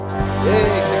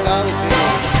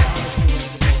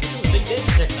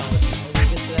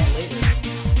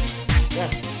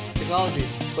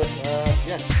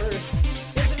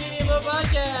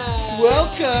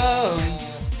Welcome!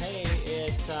 Hey,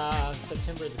 it's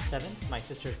September the 7th, my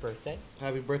sister's birthday.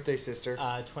 Happy birthday, sister.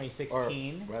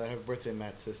 2016. Or rather, happy birthday,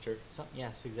 Matt's sister.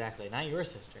 Yes, exactly. Not your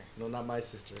sister. No, not my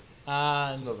sister.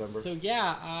 It's November. So,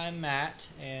 yeah, I'm Matt,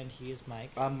 and he is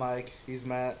Mike. I'm Mike. He's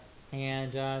Matt.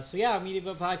 And, Media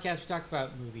Book Podcast, we talk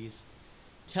about movies,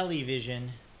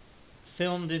 television,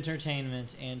 filmed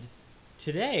entertainment, and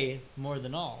today, more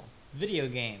than all, video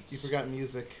games. You forgot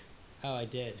music. Oh, I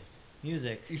did.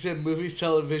 Music. You said movies,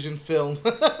 television, film.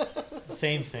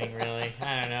 Same thing, really.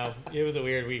 I don't know. It was a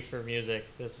weird week for music.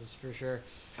 This is for sure.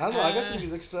 I don't know. I got some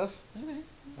music stuff. Okay.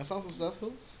 I found some stuff.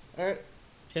 Cool. All right.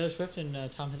 Taylor Swift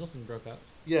and Tom Hiddleston broke up.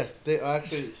 Yes, they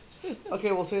actually.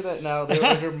 Okay, we'll say that now. They were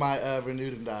under my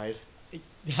renewed and died.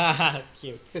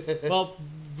 Cute. Well,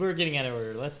 we're getting out of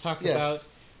order. Let's talk about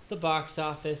the box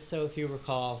office. So, if you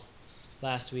recall,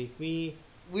 last week we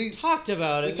talked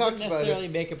about it. We didn't necessarily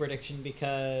make a prediction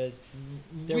because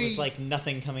there was like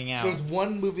nothing coming out. There was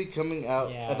one movie coming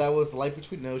out, Yeah. and that was Light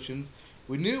Between Oceans.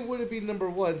 We knew it wouldn't be number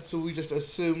one, so we just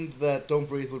assumed that Don't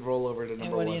Breathe would roll over to number one.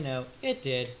 And what do you know? It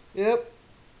did. Yep.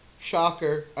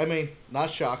 Shocker. I mean, not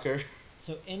shocker.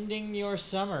 So, ending your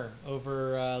summer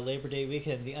over Labor Day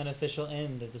weekend, the unofficial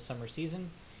end of the summer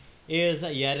season, is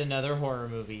yet another horror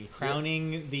movie,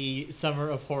 crowning the summer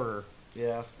of horror.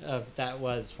 Yeah. That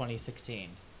was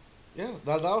 2016. Yeah,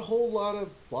 not a whole lot of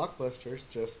blockbusters,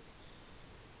 just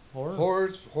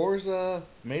Horror? Horrors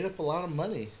made up a lot of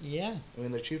money. Yeah, I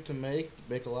mean, they're cheap to make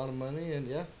a lot of money, and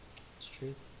yeah. it's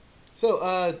true.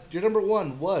 So, your number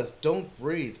one was Don't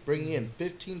Breathe, bringing in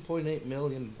 $15.8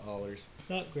 million.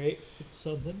 Not great. It's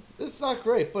something. It's not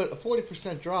great, but a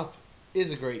 40% drop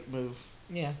is a great move.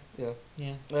 Yeah. Yeah.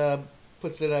 Yeah.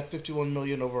 Puts it at $51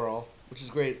 million overall, which is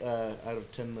great out of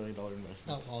a $10 million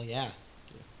investment. Oh, well, yeah.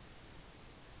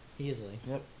 Easily.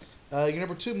 Yep. Your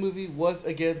number two movie was,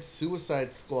 again,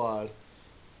 Suicide Squad.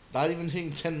 Not even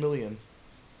hitting $10 million.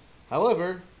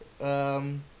 However,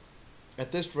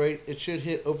 at this rate, it should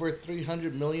hit over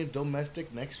 $300 million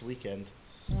domestic next weekend.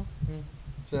 Mm-hmm.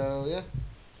 So, yeah.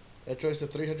 That joins the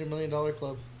 $300 million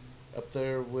club. Up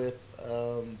there with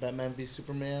Batman v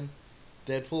Superman,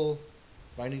 Deadpool,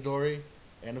 Finding Dory,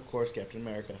 and, of course, Captain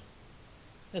America.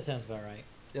 That sounds about right.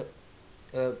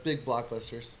 Yep. Big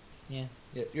blockbusters. Yeah.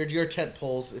 Yeah, your tent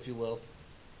poles, if you will.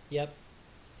 Yep.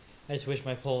 I just wish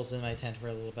my poles in my tent were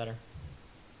a little better.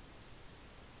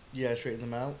 Yeah, straighten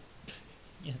them out.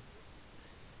 Yeah.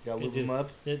 Gotta lube them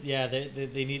up. Yeah,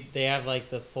 they have like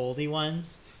the foldy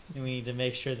ones, and we need to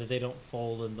make sure that they don't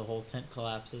fold and the whole tent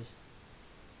collapses.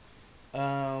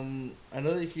 I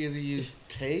know that you can either use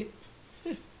tape.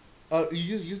 You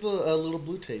use the little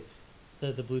blue tape.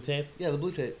 The blue tape? Yeah, the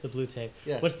blue tape. The blue tape.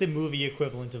 Yeah. What's the movie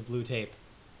equivalent of blue tape?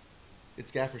 It's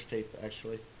gaffer's tape,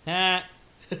 actually. Ah.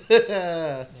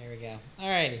 There we go.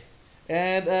 Alrighty.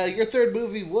 And your third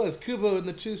movie was Kubo and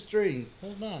the Two Strings.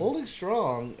 Hold on. Holding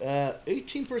strong.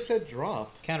 18%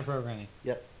 drop. Counter-programming.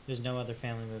 Yep. There's no other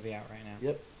family movie out right now.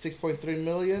 Yep. 6.3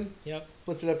 million. Yep.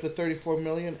 Puts it up to 34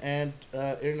 million. And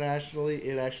internationally,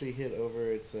 it actually hit over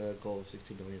its goal of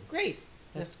 60 million. Great.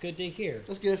 That's good to hear.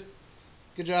 That's good.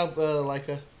 Good job,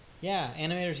 Leica. Yeah,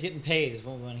 animators getting paid is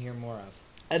what we want to hear more of.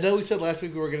 I know we said last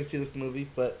week we were going to see this movie,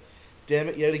 but damn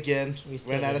it, yet again, We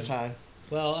still ran out of didn't. time.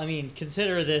 Well, I mean,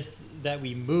 consider this that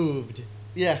we moved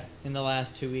Yeah. in the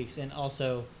last 2 weeks, and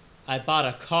also I bought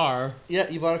a car. Yeah,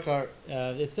 you bought a car.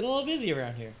 It's been a little busy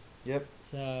around here. Yep.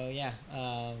 So, yeah,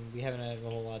 we haven't had a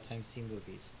whole lot of time to see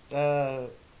movies. I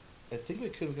think we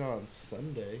could have gone on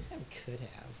Sunday, Yeah, we could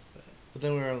have, but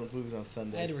then we were on the movies on but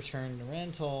Sunday. I had to return the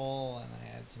rental, and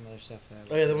I had some other stuff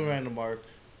that Oh yeah, then we ran to Mark.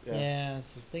 Yeah. Yeah,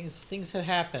 so things have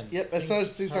happened. Yep. As soon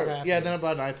as things start. are Yeah. happening. Then I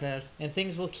bought an iPad. And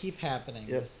things will keep happening,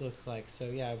 Yep. this looks like.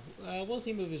 So, yeah, we'll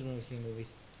see movies when we see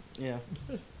movies. Yeah.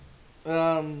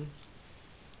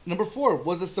 Number 4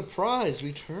 was a surprise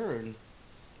return,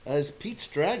 as Pete's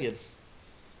Dragon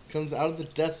comes out of the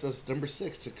depths of number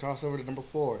 6 to cross over to number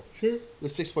 4 Sure.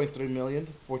 with 6.3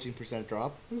 million, 14%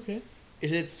 drop. Okay. It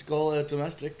hits goal at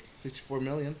domestic, 64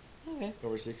 million. Okay.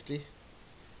 Over 60.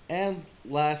 And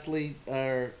lastly,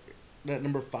 that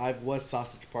number 5 was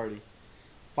Sausage Party.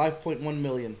 5.1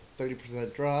 million,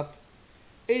 30% drop.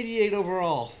 88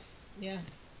 overall Yeah,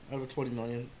 out of 20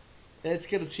 million. It's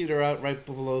going to teeter out right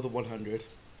below the 100.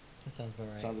 that sounds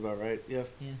about right. Sounds about right, yeah.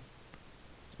 Yeah.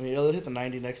 I mean, it'll hit the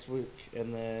 90 next week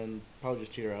and then probably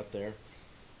just teeter out there.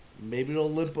 Maybe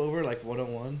it'll limp over like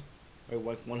 101 or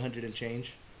like 100 and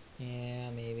change. Yeah,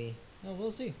 maybe. No, we'll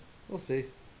see. We'll see.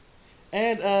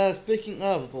 And speaking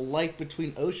of The Light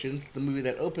Between Oceans, the movie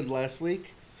that opened last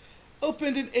week,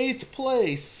 opened in 8th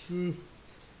place.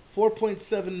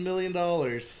 $4.7 million.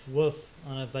 Woof.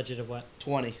 On a budget of what?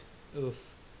 20.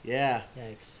 Oof. Yeah.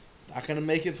 Yikes. Not gonna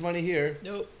make its money here.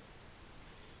 Nope.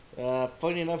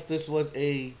 Funny enough, this was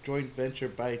a joint venture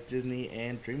by Disney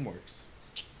and DreamWorks.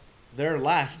 Their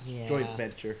last joint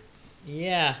venture.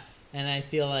 Yeah, and I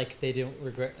feel like they don't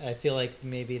regret. I feel like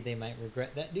maybe they might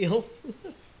regret that deal.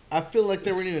 I feel like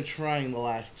they weren't even trying the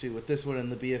last two with this one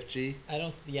and the BFG. I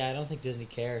don't think Disney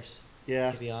cares.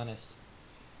 Yeah. To be honest.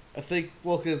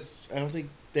 Because I don't think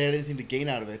they had anything to gain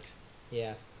out of it.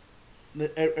 Yeah.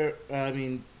 I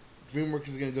mean, DreamWorks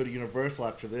is going to go to Universal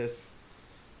after this.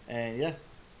 And yeah,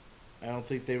 I don't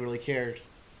think they really cared.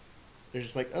 They're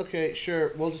just like, okay,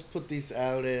 sure, we'll just put these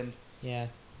out and... Yeah.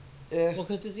 Eh. Well,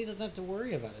 because Disney doesn't have to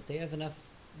worry about it. They have enough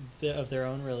of their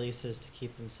own releases to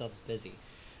keep themselves busy.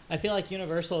 I feel like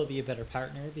Universal would be a better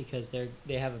partner because they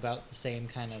have about the same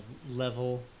kind of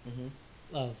level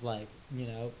of, like, you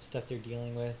know, stuff they're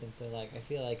dealing with. And so, like, I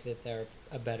feel like that they're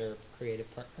a better creative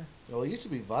partner. Well, it used to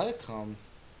be Viacom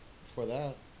before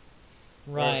that.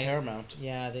 Right. Or Paramount.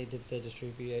 Yeah, they did the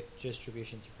distribution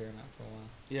through Paramount for a while.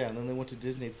 Yeah, and then they went to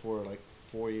Disney for like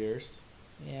 4 years.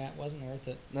 Yeah, it wasn't worth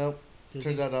it. Nope.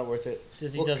 Turns out not worth it.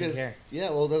 Disney doesn't care.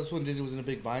 Yeah, well, that's when Disney was in a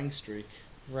big buying streak.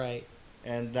 Right.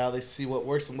 And now they see what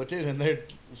works and what didn't, and they're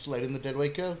just letting the dead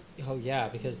weight go. Oh, yeah,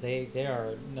 because they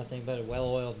are nothing but a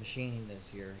well-oiled machine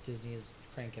this year. Disney is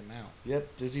cranking them out.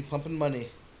 Yep, Disney pumping money.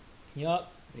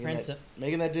 Yup,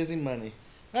 making that Disney money.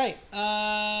 All right,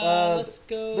 let's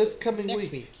go this coming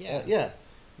next week. Yeah. Yeah.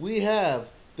 We have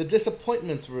The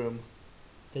Disappointments Room.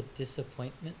 The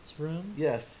Disappointments Room?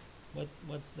 Yes.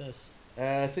 What's this?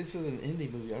 I think this is an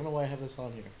indie movie. I don't know why I have this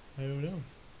on here. I don't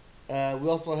know. We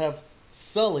also have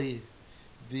Sully,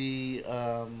 the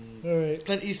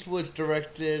Clint Eastwood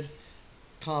directed,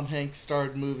 Tom Hanks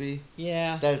starred movie.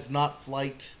 Yeah. That is not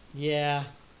Flight. Yeah.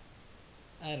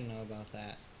 I don't know about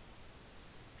that.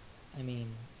 I mean,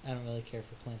 I don't really care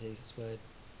for Clint Eastwood.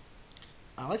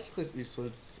 I liked Clint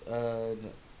Eastwood's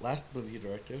last movie he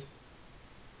directed.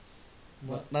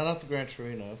 What? Not the Gran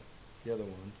Torino, the other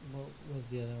one. What was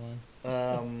the other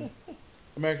one?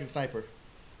 American Sniper.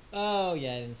 Oh,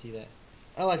 yeah, I didn't see that.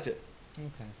 I liked it.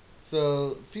 Okay.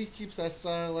 So, if he keeps that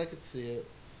style, I could see it.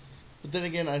 But then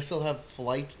again, I still have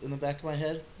Flight in the back of my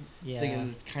head. Yeah. Thinking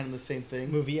it's kind of the same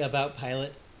thing. Movie about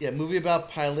pilot. Yeah, movie about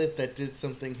pilot that did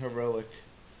something heroic.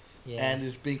 Yeah. And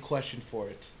is being questioned for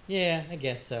it. Yeah, I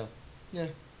guess so. Yeah.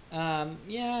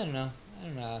 Yeah, I don't know. I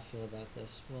don't know how I feel about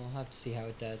this. We'll have to see how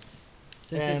it does.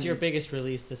 Since it's your biggest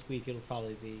release this week, it'll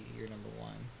probably be your number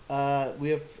one. We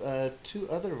have two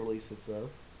other releases, though.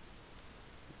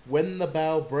 When the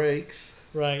Bow Breaks.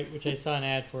 Right, which I saw an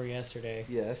ad for yesterday.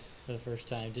 Yes. For the first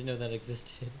time. Didn't know that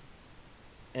existed.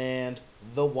 And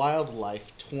The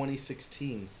Wildlife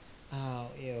 2016. Oh,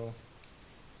 ew.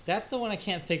 That's the one I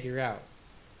can't figure out.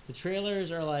 The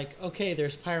trailers are like, okay,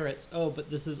 there's pirates. Oh, but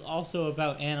this is also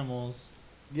about animals.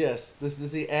 Yes, this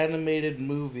is the animated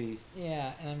movie.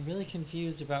 Yeah, and I'm really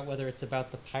confused about whether it's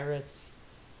about the pirates,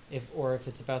 or if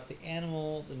it's about the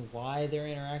animals and why they're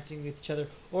interacting with each other,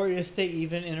 or if they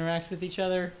even interact with each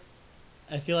other.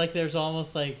 I feel like there's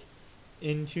almost like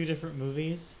in two different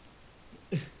movies.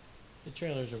 The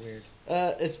trailers are weird.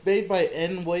 It's made by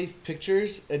N-Wave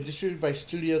Pictures and distributed by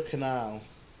Studio Canal.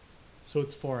 So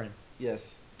it's foreign.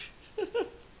 Yes.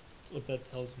 That's what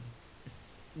that tells me.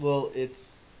 Well,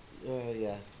 it's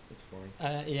yeah, it's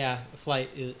foreign. Yeah, Flight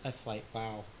is a Flight.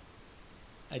 Wow,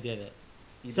 I did it.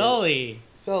 Sully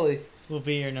will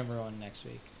be your number one next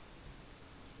week.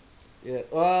 Yeah.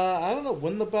 I don't know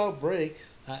when the bow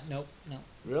breaks. Nope.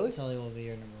 Really? Sully will be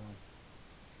your number one.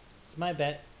 It's my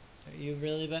bet. Are you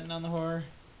really betting on the horror?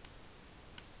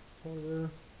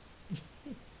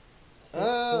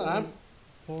 I'm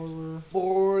horror.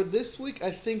 For this week,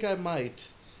 I think I might.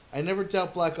 I never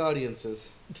doubt black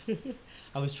audiences.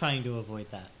 I was trying to avoid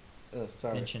that. Oh,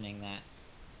 sorry. Mentioning that.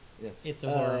 Yeah. It's a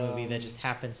horror movie that just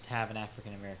happens to have an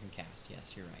African American cast.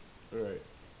 Yes, you're right. Right.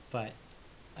 But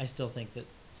I still think that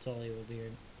Sully will be your...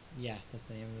 Yeah, that's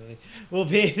the name of the movie. Will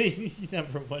be the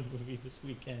number one movie this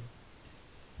weekend.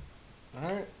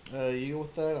 Alright. You go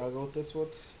with that. I'll go with this one.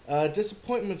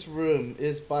 Disappointments Room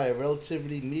is by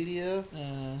Relativity Media.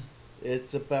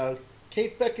 It's about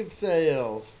Kate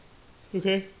Beckinsale.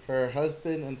 Okay. Her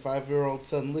husband and 5-year-old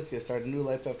son Lucas start a new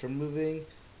life after moving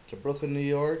to Brooklyn, New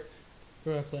York.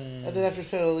 Brooklyn. And then after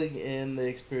settling in, they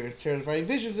experience terrifying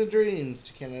visions and dreams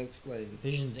she cannot explain.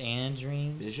 Visions and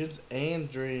dreams? Visions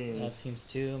and dreams. That seems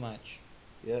too much.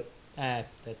 Yep. That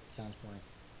sounds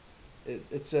boring.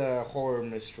 It's a horror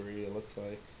mystery, it looks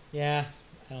like. Yeah.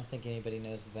 I don't think anybody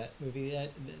knows that movie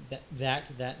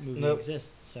that movie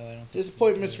exists, so I don't think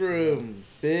Disappointments Room.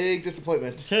 Big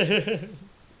disappointment.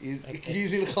 He's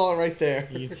going to call it right there.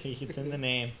 It's in the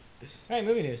name. All right,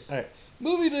 movie news. All right,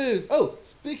 movie news. Oh,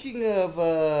 speaking of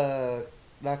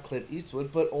not Clint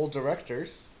Eastwood, but old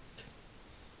directors.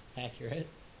 Accurate.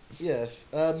 Yes,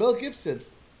 Mel Gibson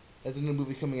has a new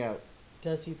movie coming out.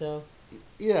 Does he though?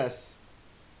 Yes,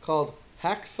 called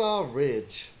Hacksaw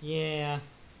Ridge. Yeah.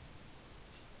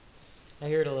 I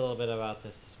heard a little bit about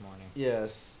this morning.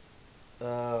 Yes.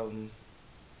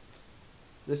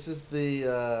 This is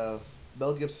the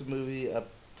Mel Gibson movie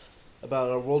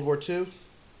about World War II.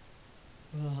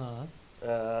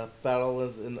 Battle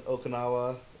is in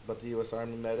Okinawa about the U.S.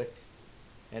 Army medic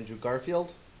Andrew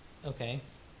Garfield. Okay.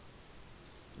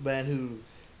 Man who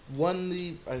won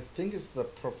I think it's the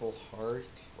Purple Heart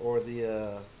or the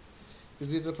it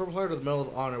was either the Purple Heart or the Medal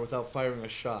of Honor without firing a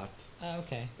shot.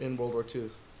 Okay. In World War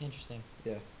II. Interesting.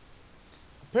 Yeah.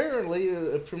 Apparently,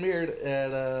 it premiered at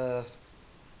the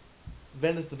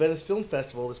Venice Film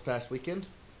Festival this past weekend.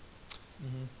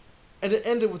 Mm-hmm. And it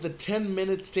ended with a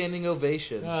 10-minute standing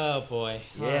ovation. Oh, boy.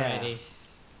 Yeah. Alrighty.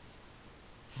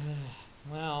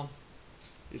 Well.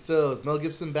 So, is Mel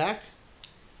Gibson back?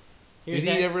 Did he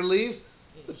ever leave?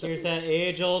 Here's that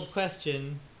age-old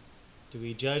question. Do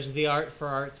we judge the art for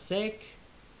art's sake?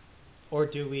 Or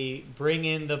do we bring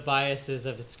in the biases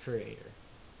of its creator?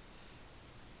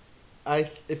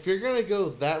 If you're going to go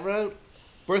that route,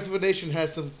 Birth of a Nation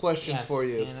has some questions for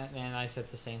you. And I said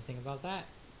the same thing about that.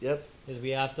 Yep. Is we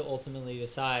have to ultimately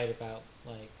decide about,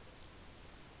 like,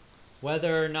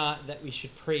 whether or not that we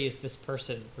should praise this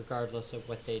person regardless of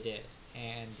what they did.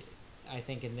 And I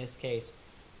think in this case,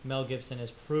 Mel Gibson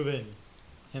has proven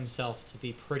himself to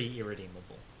be pretty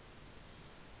irredeemable.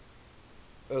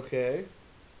 Okay.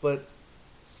 But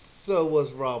so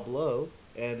was Rob Lowe,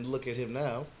 and look at him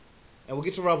now. And we'll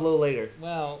get to Rob Lowe later.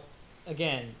 Well,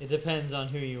 again, it depends on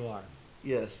who you are.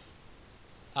 Yes.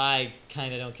 I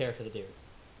kind of don't care for the dude.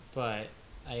 But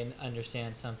I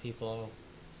understand some people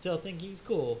still think he's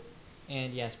cool.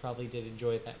 And yes, probably did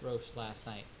enjoy that roast last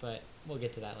night. But we'll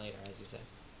get to that later, as you said.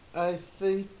 I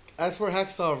think, as for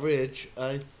Hacksaw Ridge,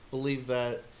 I believe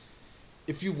that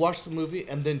if you watched the movie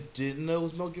and then didn't know it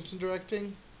was Mel Gibson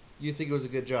directing, you think it was a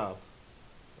good job.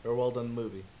 Or a well-done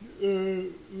movie.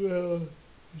 Well,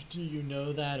 do you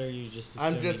know that, or are you just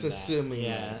assuming I'm just assuming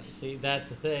that? that. See, that's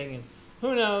the thing. And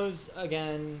who knows?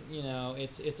 Again,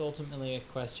 it's ultimately a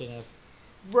question of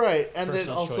right, and then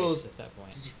also at that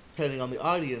point. Depending on the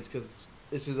audience, because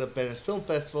this is a Venice Film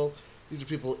Festival. These are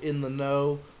people in the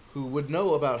know who would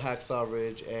know about Hacksaw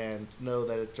Ridge and know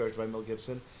that it's directed by Mel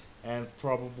Gibson, and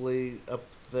probably up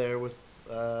there with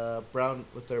their brown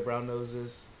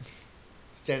noses,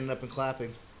 standing up and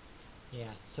clapping. Yeah,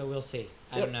 so we'll see.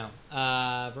 I don't know.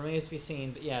 Remains to be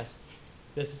seen, but yes,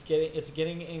 this is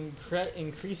getting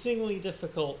increasingly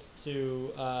difficult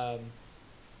to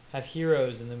have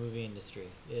heroes in the movie industry.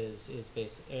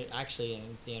 Actually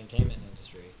in the entertainment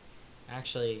industry,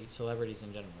 actually celebrities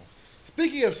in general.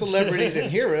 Speaking of celebrities and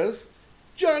heroes,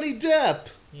 Johnny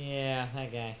Depp. Yeah,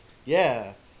 that guy.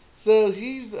 Yeah, so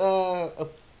he's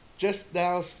just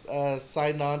now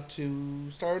signed on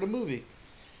to star in a movie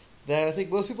that I think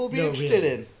most people will be interested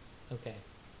in. Okay.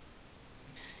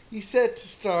 He's set to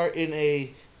star in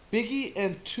a Biggie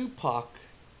and Tupac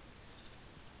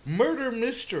murder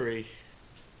mystery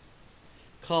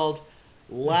called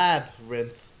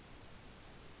Labyrinth.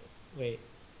 Wait.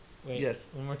 Yes.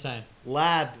 One more time.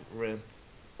 Labyrinth,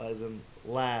 as in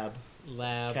lab.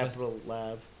 Lab. Capital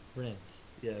Lab. Rinth.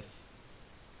 Yes.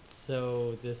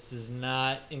 So this does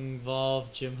not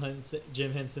involve Jim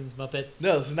Henson's Muppets?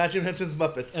 No, this is not Jim Henson's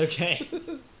Muppets. Okay.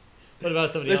 What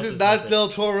about somebody else's This is not Muppets? Del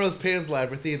Toro's Pan's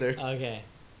Labyrinth either. Okay.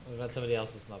 What about somebody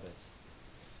else's Muppets?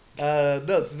 No,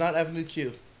 this is not Avenue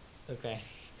Q. Okay.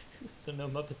 So no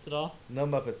Muppets at all? No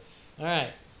Muppets.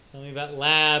 Alright. Tell me about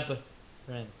Labyrinth.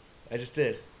 I just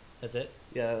did. That's it?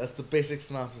 Yeah, that's the basic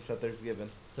synopsis that they've given.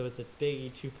 So it's a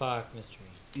Biggie Tupac mystery.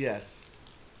 Yes.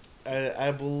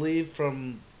 I believe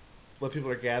from what people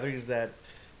are gathering is that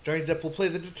Johnny Depp will play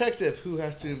the detective who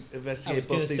has to investigate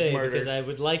both these murders. Because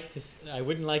I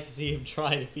wouldn't like to see him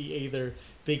try to be either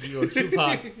Biggie or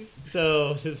Tupac.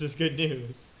 So this is good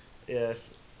news.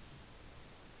 Yes.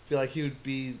 I feel like he would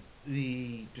be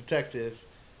the detective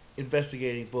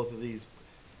investigating both of these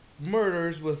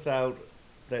murders without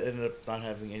that ended up not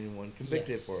having anyone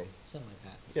convicted for him. Something like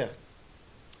that. Yeah.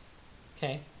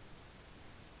 Okay.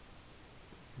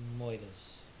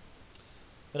 Moitas.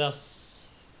 What else?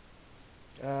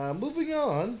 Moving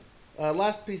on.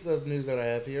 Last piece of news that I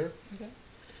have here. Okay.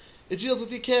 It deals with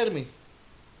the Academy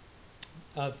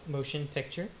Of Motion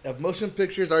Picture. of Motion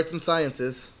Pictures, Arts and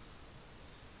Sciences.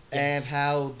 And Yes.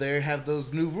 how they have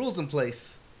those new rules in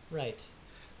place. Right.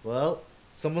 Well,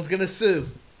 someone's going to sue.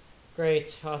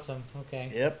 Great. Awesome.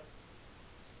 Okay. Yep.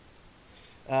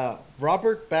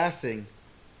 Robert Bassing,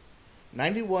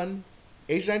 91,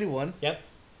 age 91. Yep.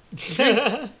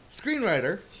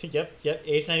 Screenwriter. Yep.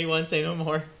 Age 91, say no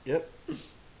more. Yep.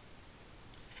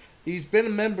 He's been a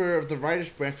member of the writers'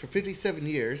 branch for 57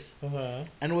 years,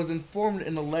 and was informed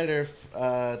in a letter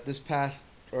this past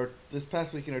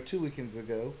weekend or 2 weekends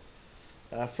ago,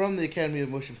 from the Academy of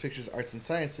Motion Pictures Arts and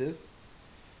Sciences,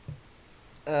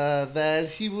 that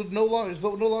his vote would no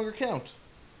longer count.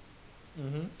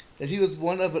 Mm-hmm. That he was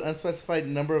one of an unspecified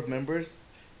number of members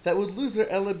that would lose their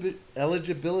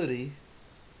eligibility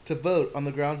to vote on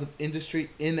the grounds of industry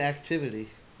inactivity.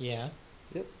 Yeah.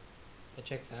 Yep. That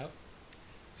checks out.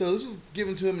 So this was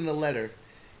given to him in a letter.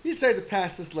 He decided to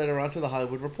pass this letter on to the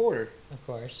Hollywood Reporter. Of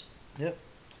course. Yep.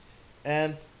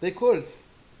 And it quotes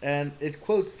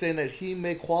saying that he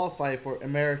may qualify for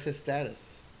emeritus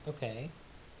status. Okay.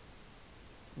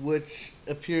 Which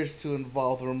appears to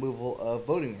involve the removal of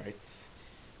voting rights.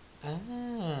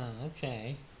 Ah,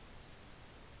 okay.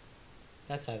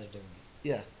 That's how they're doing it.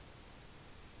 Yeah.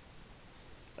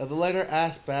 The letter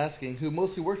asked Basking, who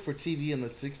mostly worked for TV in the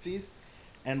 60s,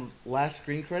 and last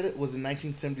screen credit was in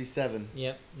 1977.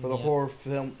 Yep. For the horror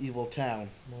film Evil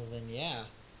Town. Well, then, yeah.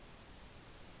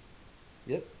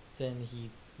 Yep. Then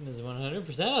he is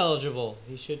 100% eligible.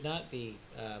 He should not be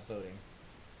voting.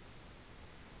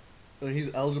 So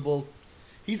he's eligible.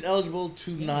 He's eligible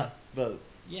to not vote.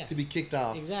 Yeah. To be kicked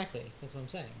off. Exactly. That's what I'm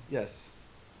saying. Yes.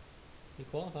 He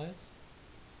qualifies.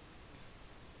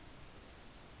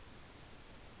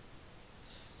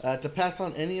 To pass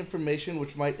on any information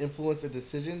which might influence a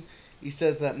decision, he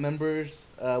says that members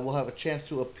will have a chance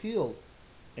to appeal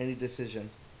any decision.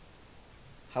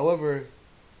 However,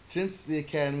 since the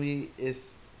Academy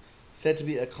is said to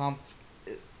be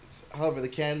however, the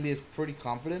Academy is pretty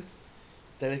confident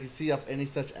that it can see off any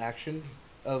such action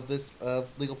of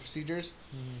legal procedures,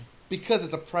 because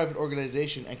it's a private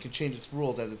organization and can change its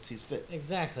rules as it sees fit.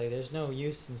 Exactly. There's no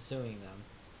use in suing them.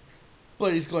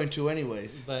 But he's going to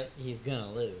anyways. But he's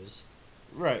gonna lose.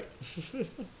 Right.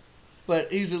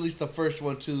 But he's at least the first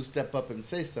one to step up and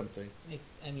say something.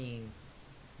 I mean,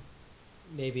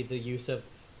 maybe the use of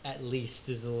 "at least"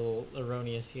 is a little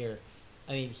erroneous here.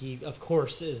 I mean, he of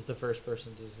course is the first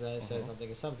person to say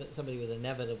something. Somebody was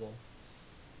inevitable.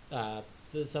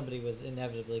 Somebody was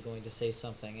inevitably going to say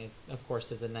something. And of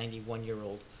course, it's a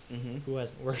 91-year-old who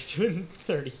hasn't worked in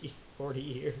 30, 40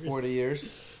 years. 40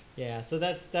 years. Yeah, so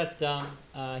that's dumb.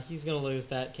 He's going to lose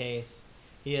that case.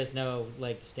 He has no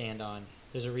leg to stand on.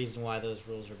 There's a reason why those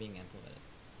rules are being implemented.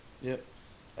 Yep.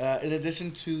 In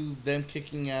addition to them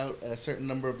kicking out a certain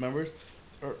number of members,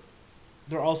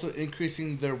 they're also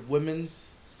increasing their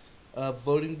women's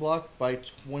voting block by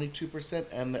 22%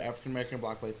 and the African American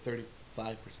block by 35%.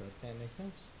 That makes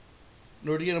sense. In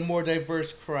order to get a more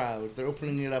diverse crowd, they're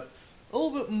opening it up a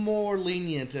little bit more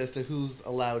lenient as to who's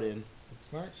allowed in. That's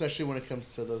smart. Especially when it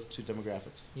comes to those two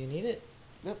demographics. You need it.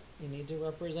 Yep. You need to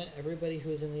represent everybody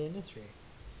who's in the industry.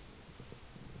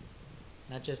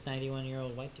 Not just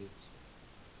 91-year-old white dudes.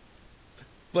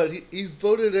 But he's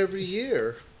voted every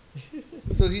year.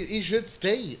 So he should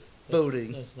stay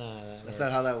voting. That's not how that works. That's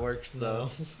not how that works, though.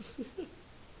 No.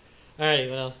 Alright,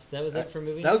 what else? That was it for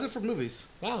movies? That was it for movies.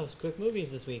 Wow, it was quick movies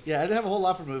this week. Yeah, I didn't have a whole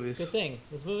lot for movies. Good thing.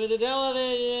 Let's move into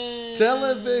television.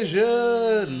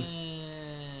 Television!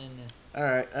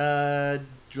 Alright, do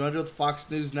you want to do the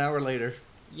Fox News now or later?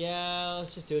 Yeah,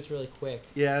 let's just do it really quick.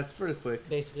 Yeah, it's pretty quick.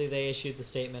 Basically, they issued the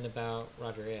statement about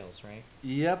Roger Ailes, right?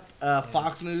 Yep.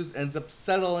 Fox News ends up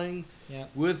settling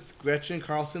with Gretchen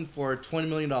Carlson for $20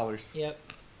 million. Yep.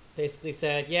 Basically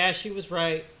said, yeah, she was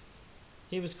right.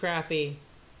 He was crappy.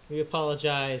 We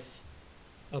apologize,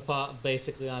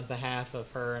 basically on behalf of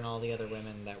her and all the other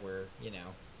women that were,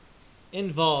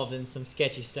 involved in some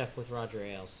sketchy stuff with Roger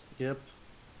Ailes. Yep.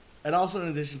 And also in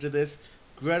addition to this,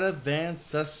 Greta Van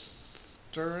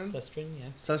Susteren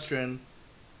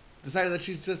decided that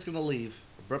she's just going to leave.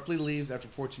 Abruptly leaves after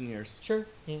 14 years. Sure,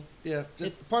 yeah. Yeah,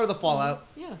 just part of the fallout.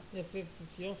 Yeah, if you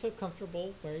don't feel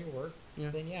comfortable where you work,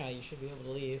 then yeah, you should be able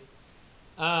to leave.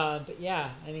 But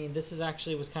yeah, I mean, this was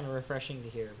kind of refreshing to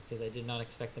hear because I did not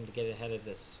expect them to get ahead of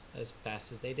this as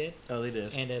fast as they did. Oh, they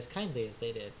did. And as kindly as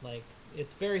they did. Like,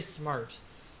 it's very smart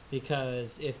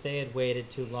because if they had waited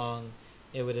too long,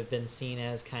 it would have been seen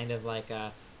as kind of like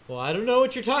a, well, I don't know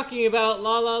what you're talking about,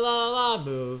 la la la la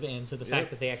move. And so the fact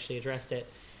that they actually addressed it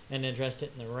and addressed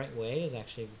it in the right way is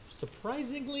actually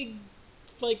surprisingly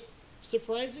progressive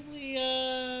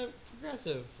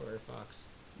for Fox.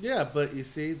 Yeah, but you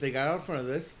see, they got out in front of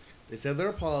this. They said their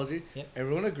apology. Yep.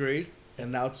 Everyone agreed,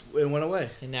 and now it went away.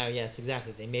 And now, yes,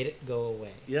 exactly. They made it go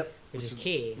away. Yep. Which is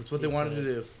key. Which is what they wanted to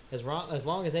do. As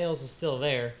long as Ailes was still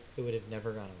there, it would have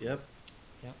never gone away.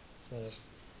 Yep. So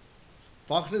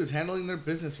Fox News handling their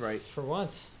business right. For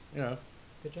once. You know.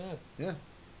 Good job. Yeah.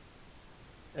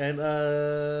 And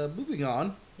moving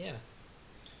on. Yeah.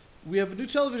 We have a new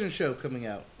television show coming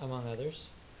out. Among others.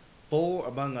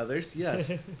 Among others,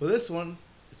 yes. But this one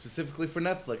is specifically for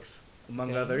Netflix,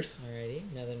 among others. Alrighty,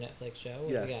 another Netflix show.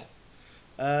 What yes. do we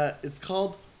got? It's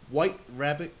called White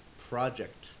Rabbit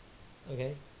Project.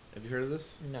 Okay. Have you heard of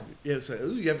this? No. Yeah. So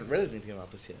you haven't read anything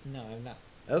about this yet. No, I've not.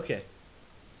 Okay.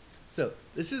 So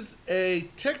this is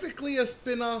technically a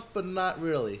spin-off, but not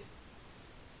really.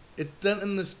 It's done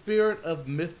in the spirit of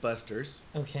MythBusters.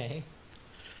 Okay.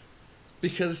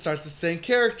 Because it starts the same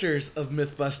characters of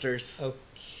MythBusters.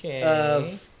 Okay.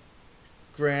 Of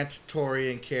Grant, Tori,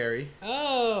 and Carrie.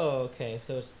 Oh, okay.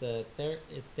 So it's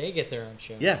they get their own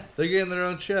show. Yeah, they're getting their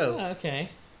own show. Oh, okay.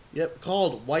 Yep,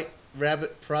 called White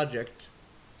Rabbit Project.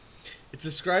 It's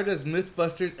described as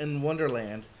MythBusters in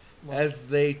Wonderland, as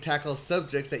they tackle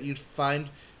subjects that you'd find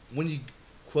when you,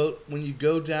 quote, when you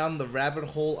go down the rabbit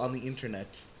hole on the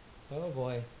internet. Oh,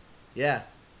 boy. Yeah.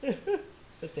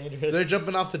 That's dangerous. They're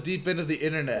jumping off the deep end of the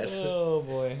internet. Oh,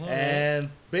 boy. And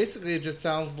basically it just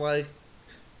sounds like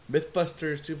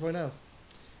MythBusters 2.0.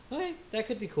 Okay, that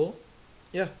could be cool.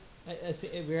 Yeah. I see,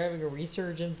 we're having a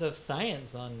resurgence of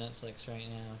science on Netflix right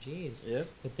now. Jeez. Yeah.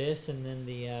 With this and then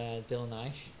the Bill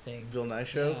Nye thing. Bill Nye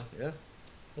show? Yeah.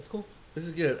 That's cool. This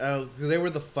is good. They were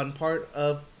the fun part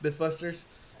of MythBusters.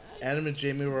 Adam and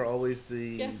Jamie were always the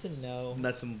yes and no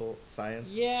nuts and bolts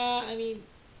science. Yeah, I mean,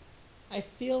 I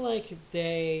feel like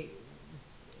there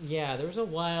was a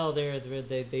while there where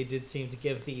they did seem to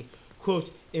give the,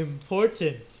 quote,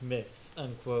 important myths,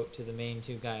 unquote, to the main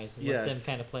two guys and let them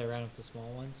kind of play around with the small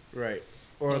ones. Right.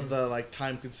 Or the, like,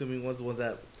 time-consuming ones, the ones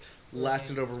that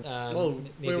lasted over...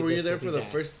 were you there for the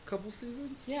first couple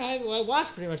seasons? Yeah, I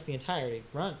watched pretty much the entire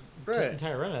run of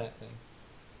that thing.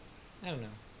 I don't know.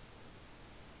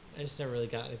 I just never really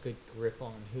got a good grip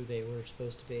on who they were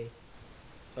supposed to be.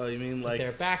 Oh, you mean like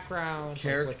their background,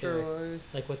 character-wise?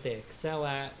 Like what they excel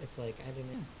at. It's like I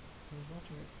didn't. I was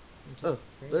watching it.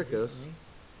 There it goes.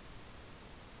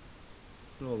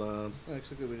 Hold on.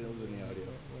 Actually, we didn't lose any audio.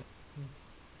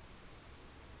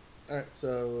 All right,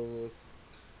 so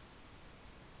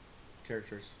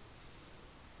characters.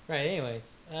 Right.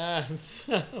 Anyways,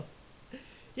 so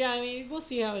yeah, I mean, we'll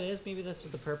see how it is. Maybe that's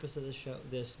what the purpose of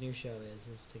this new show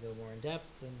is to go more in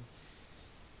depth and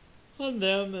on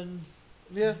them and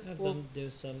have them do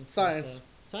some science. Stuff.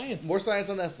 Science. More science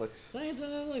on Netflix. Science on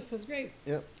Netflix. That's great.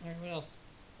 Yep. All right. What else?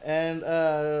 And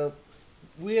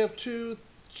we have two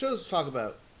shows to talk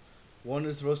about. One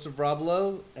is Roast of Rob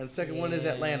Lowe, and the second one is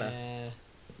Atlanta.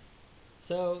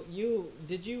 So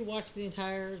did you watch the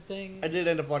entire thing? I did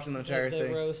end up watching the entire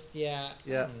thing. The roast, yeah.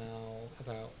 Yeah. I don't know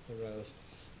about the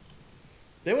roasts.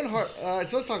 They went hard.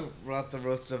 So let's talk about the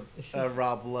roast of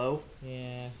Rob Lowe.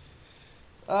 Yeah.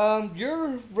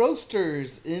 Your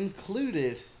roasters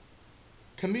included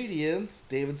comedians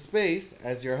David Spade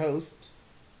as your host,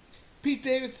 Pete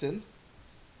Davidson,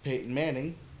 Peyton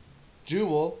Manning,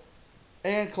 Jewel,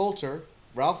 Ann Coulter,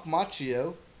 Ralph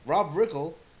Macchio, Rob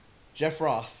Riggle, Jeff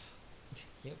Ross.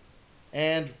 Yep.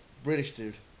 And British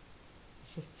dude.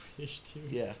 British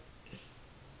dude. Yeah.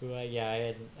 Who I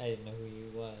didn't know who he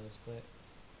was, but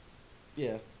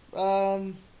yeah.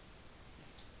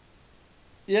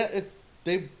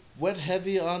 They went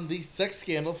heavy on the sex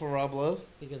scandal for Rob Lowe.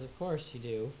 Because of course you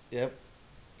do. Yep.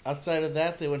 Outside of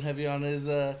that, they went heavy on his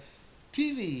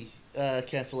TV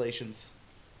cancellations.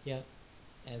 Yep.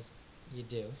 As you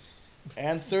do.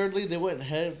 And thirdly, they went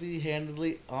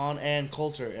heavy-handedly on Ann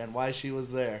Coulter and why she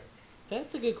was there.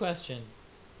 That's a good question.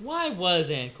 Why was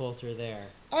Ann Coulter there?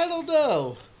 I don't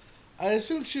know. I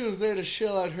assume she was there to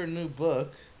shill out her new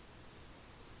book,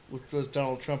 which was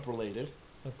Donald Trump related.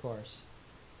 Of course.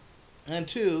 And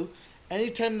two,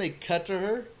 anytime they cut to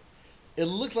her, it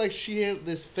looked like she had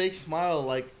this fake smile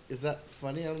like, is that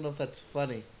funny? I don't know if that's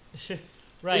funny.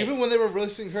 Right. Even when they were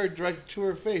roasting her direct to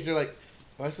her face, they're like,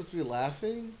 am I supposed to be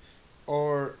laughing?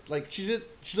 Or, like, she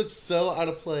looked so out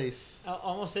of place.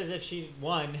 Almost as if she,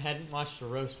 one, hadn't watched a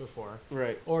roast before.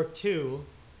 Right. Or two,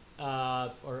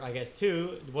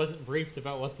 wasn't briefed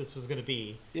about what this was going to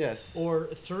be. Yes. Or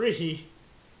three,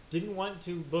 didn't want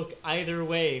to look either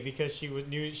way because she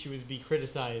knew she would be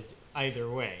criticized either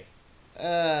way.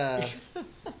 Yeah.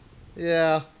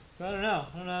 So I don't know.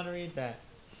 I don't know how to read that.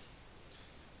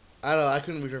 I don't know. I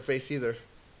couldn't read her face either.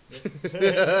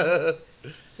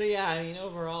 So yeah, I mean,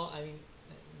 overall,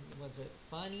 was it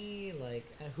funny? Like,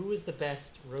 who was the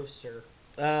best roaster?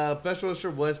 Best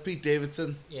roaster was Pete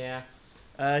Davidson. Yeah.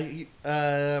 Right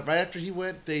after he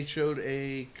went, they showed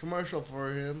a commercial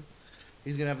for him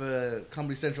He's gonna have a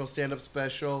Comedy Central stand-up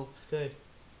special. Good.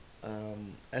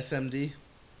 SMD,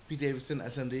 Pete Davidson,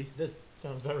 SMD. That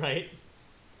sounds about right.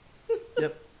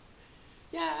 Yep.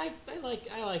 Yeah, I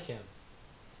like him.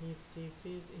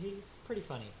 He's pretty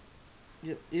funny.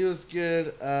 Yep, he was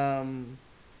good.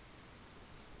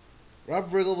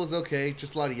 Rob Riggle was okay,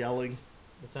 just a lot of yelling.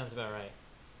 That sounds about right.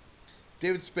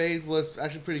 David Spade was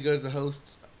actually pretty good as a host.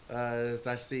 It's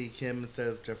nice to see him instead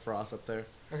of Jeff Ross up there.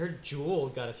 I heard Jewel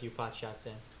got a few pot shots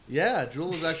in. Yeah, Jewel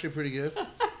was actually pretty good.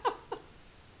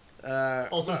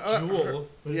 Also, Jewel.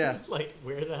 Yeah. Like,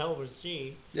 where the hell was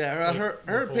she? Yeah, like, her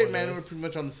and Peyton Manning were pretty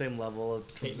much on the same level in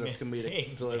terms of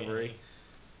comedic delivery.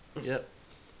 Yep.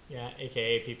 Yeah,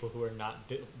 a.k.a. people who are not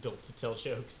built to tell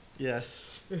jokes.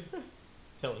 Yes.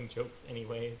 Telling jokes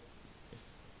anyways.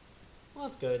 Well,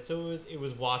 that's good. So it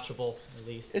was watchable, at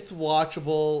least. It's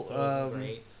watchable. It wasn't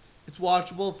great. It's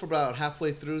watchable for about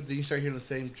halfway through. Then you start hearing the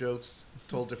same jokes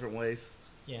told different ways.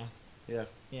 Yeah. Yeah.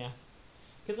 Yeah.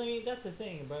 Because, I mean, that's the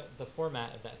thing about the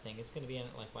format of that thing. It's going to be in,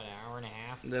 like, what, an hour and a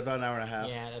half? About an hour and a half.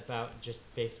 Yeah, about just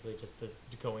basically just the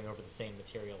going over the same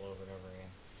material over and over again.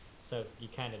 So you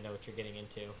kind of know what you're getting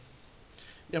into.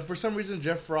 Yeah, for some reason,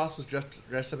 Jeff Ross was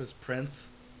dressed up as Prince.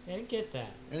 I didn't get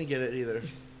that. I didn't get it either.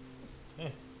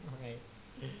 Right.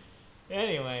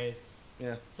 Anyways.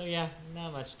 Yeah. So, yeah,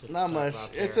 not much to Not talk much. about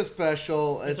It's there. a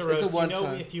special. It's a roast. a one-time. You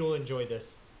know if you'll enjoy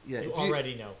this. Yeah. You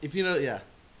already know. If you know, yeah.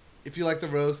 If you like the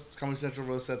roasts, Comedy Central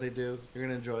roasts that they do, you're going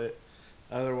to enjoy it.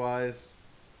 Otherwise,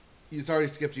 it's already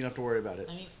skipped. You don't have to worry about it.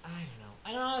 I mean, I don't know.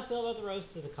 I don't know how I feel about the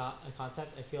roast as a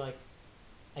concept. I feel like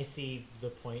I see the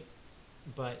point,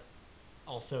 but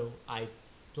also I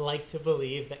like to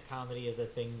believe that comedy is a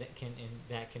thing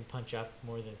that can punch up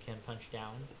more than can punch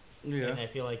down. Yeah. And I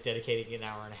feel like dedicating an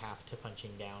hour and a half to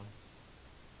punching down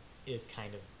is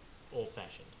kind of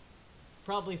old-fashioned.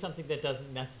 Probably something that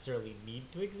doesn't necessarily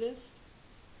need to exist,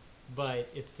 but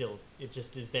it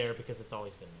just is there because it's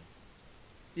always been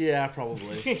there. Yeah,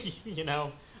 probably. You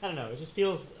know, I don't know. It just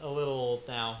feels a little old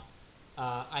now.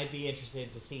 I'd be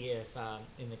interested to see if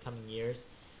in the coming years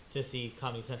to see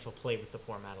Comedy Central play with the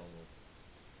format a little.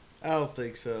 I don't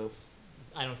think so.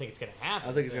 I don't think it's going to happen.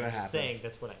 I think it's going to I'm just happen. saying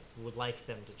that's what I would like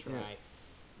them to try. Yeah.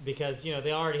 Because, you know,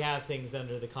 they already have things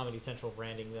under the Comedy Central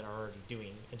branding that are already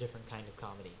doing a different kind of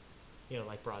comedy. You know,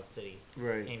 like Broad City,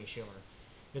 Right. Amy Schumer.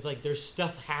 It's like there's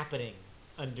stuff happening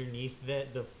underneath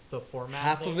the format.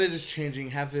 Half there. of it is changing,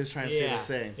 half of it is trying to stay the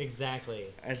same. Exactly.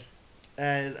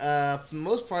 And for the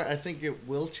most part, I think it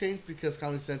will change because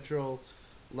Comedy Central,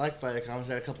 like Viacom, has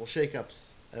had a couple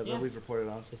shakeups that we've reported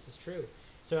on. This is true.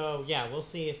 So, yeah, we'll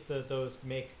see if those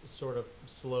make sort of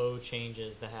slow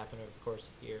changes that happen over the course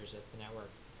of years at the network.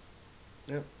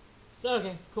 Yep. So,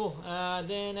 okay, cool.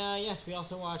 Then, yes, we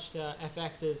also watched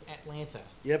FX's Atlanta.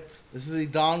 Yep. This is the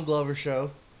Don Glover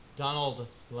show. Donald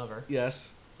Glover.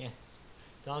 Yes. Yes.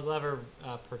 Donald Glover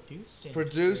produced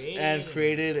and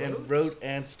created and wrote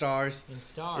and stars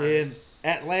in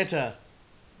Atlanta.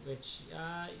 Which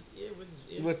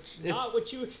is not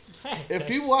what you expect. If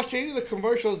you watched any of the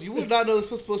commercials, you would not know this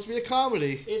was supposed to be a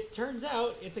comedy. It turns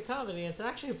out it's a comedy. It's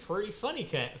actually a pretty funny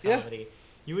comedy. Yeah.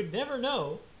 You would never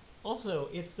know. Also,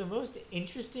 it's the most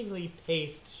interestingly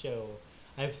paced show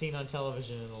I've seen on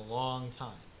television in a long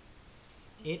time.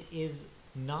 It is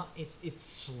not. It's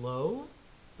slow,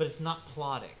 but it's not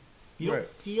plodding. You don't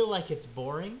feel like it's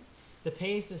boring. The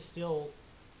pace is still.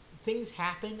 Things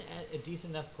happen at a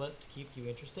decent enough clip to keep you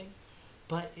interesting,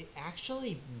 but it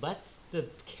actually lets the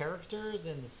characters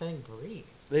and the setting breathe.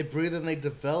 They breathe and they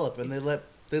develop, and they let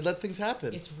things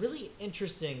happen. It's really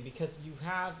interesting because you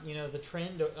have, you know, the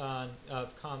trend of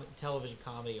television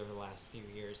comedy over the last few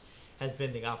years has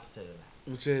been the opposite of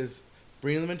that. Which is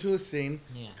bring them into a scene,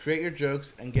 create your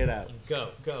jokes, and get out. And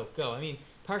go. I mean,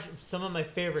 some of my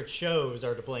favorite shows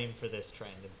are to blame for this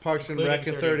trend. Parks and Rec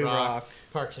and 30 Rock.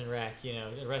 Parks and Rec, you know,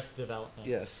 Arrested Development.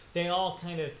 Yes. They all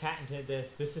kind of patented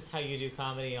this. This is how you do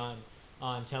comedy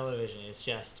on television. It's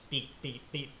just beat,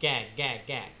 gag.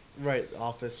 Right,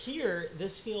 Office. Here,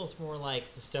 this feels more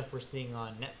like the stuff we're seeing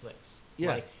on Netflix.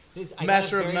 Yeah. Like this,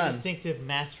 Master I got a of very None. Distinctive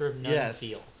Master of None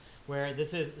feel. Where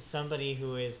this is somebody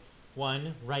who is,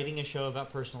 one, writing a show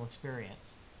about personal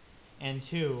experience, and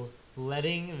two,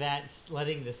 letting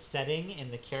the setting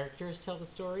and the characters tell the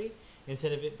story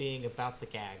instead of it being about the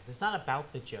gags. It's not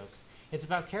about the jokes. It's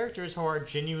about characters who are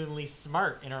genuinely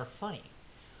smart and are funny.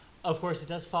 Of course, it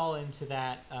does fall into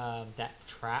that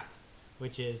trap,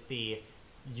 which is the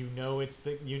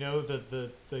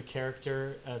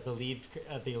character, the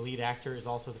lead actor is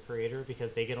also the creator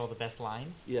because they get all the best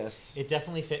lines. Yes. It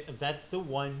definitely fit. That's the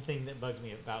one thing that bugged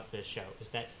me about this show is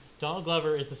that Donald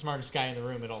Glover is the smartest guy in the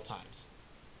room at all times.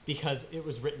 because it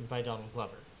was written by Donald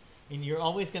Glover. And you're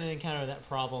always going to encounter that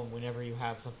problem whenever you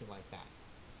have something like that.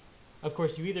 Of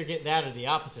course, you either get that or the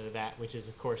opposite of that, which is,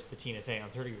 of course, the Tina Fey on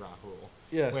 30 Rock rule.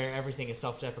 Yes. Where everything is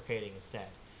self-deprecating instead.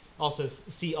 Also,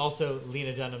 see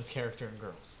Lena Dunham's character in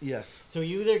Girls. Yes. So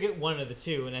you either get one of the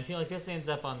two, and I feel like this ends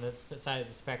up on the side of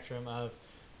the spectrum of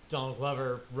Donald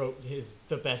Glover wrote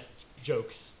the best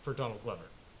jokes for Donald Glover,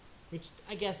 which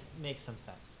I guess makes some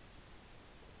sense.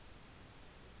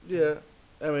 Yeah,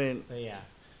 I mean... But yeah.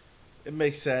 It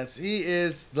makes sense. He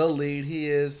is the lead. He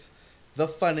is the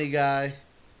funny guy.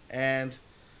 And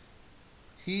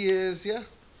he is, yeah.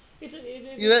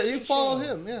 You follow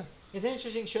him, yeah. It's an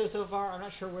interesting show so far. I'm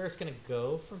not sure where it's going to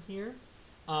go from here.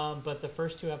 But the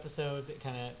first 2 episodes, it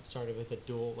kind of started with a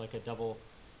double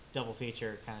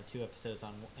feature, kind of 2 episodes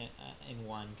in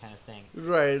one kind of thing.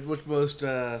 Right, which most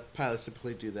pilots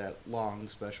typically do that, long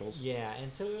specials. Yeah,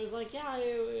 and so it was like,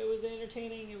 it was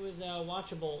entertaining. It was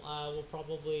watchable. We'll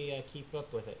probably keep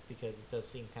up with it because it does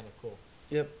seem kind of cool.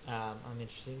 Yep. I'm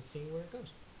interested to see where it goes.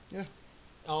 Yeah.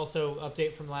 Also,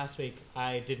 update from last week.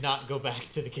 I did not go back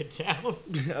to the Get Down.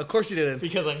 Of course you didn't.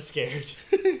 Because I'm scared.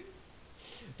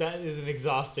 That is an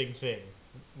exhausting thing.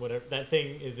 That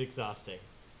thing is exhausting.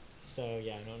 So,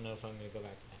 yeah, I don't know if I'm going to go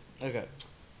back to that. Okay.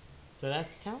 So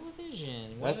that's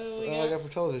television. That's all I got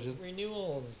for television.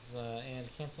 Renewals and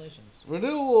cancellations.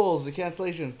 Renewals and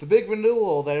cancellations. The big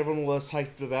renewal that everyone was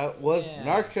hyped about was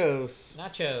Narcos.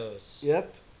 Nachos.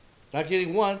 Yep. Not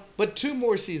getting 1, but 2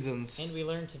 more seasons. And we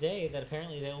learned today that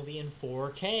apparently they will be in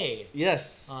 4K.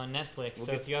 Yes. On Netflix.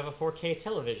 So if you have a 4K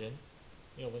television,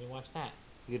 you'll be able to watch that.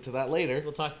 We'll get to that later.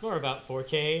 We'll talk more about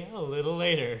 4K a little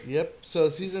later. Yep. So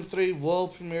season 3 will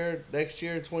premiere next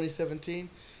year in 2017.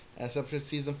 And assumption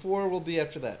season 4 will be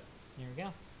after that. Here we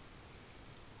go.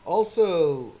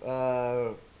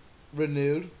 Also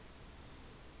renewed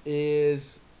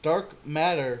is Dark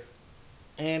Matter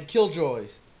and Killjoy.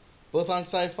 Both on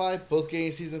Sci-Fi, both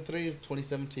getting season 3 of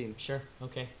 2017. Sure,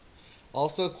 okay.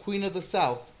 Also, Queen of the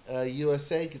South,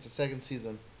 USA, gets a 2nd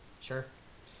season. Sure.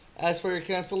 As for your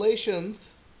cancellations,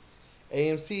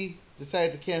 AMC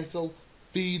decided to cancel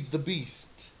Feed the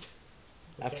Beast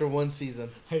after 1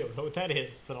 season. I don't know what that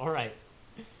is, but alright.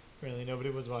 Really, nobody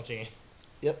was watching it.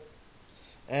 Yep.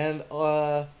 And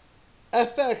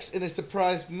FX, in a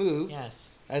surprise move, has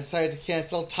decided to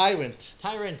cancel Tyrant.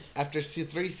 After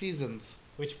 3 seasons.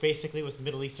 Which basically was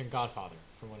Middle Eastern Godfather,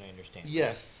 from what I understand.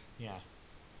 Yes. Yeah.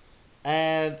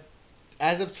 And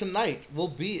as of tonight will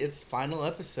be its final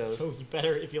episode. So you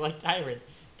better, if you like Tyrant,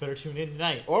 better tune in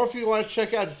tonight. Or if you want to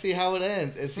check out to see how it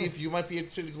ends and see if you might be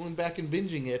interested in going back and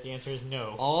binging it. The answer is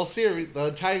no. The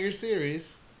entire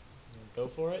series. Go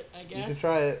for it, I guess. You can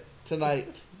try it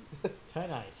tonight.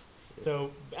 Tonight.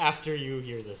 So after you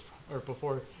hear this, or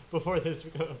before this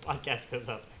podcast goes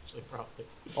up, actually, probably.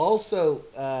 Also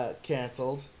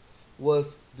canceled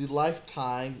was the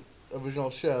Lifetime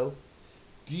original show,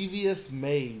 Devious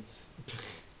Maids.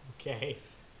 Okay.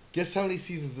 Guess how many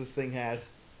seasons this thing had?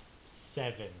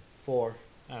 7. 4.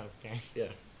 Oh, okay. Yeah.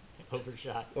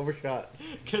 Overshot.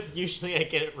 Because usually I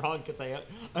get it wrong because I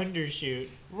undershoot.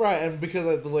 Right, and because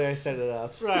of the way I set it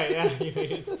up. Right, yeah.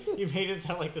 You made it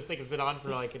sound like this thing has been on for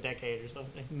like a decade or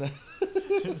something. No.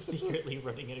 Just secretly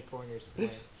running in a corner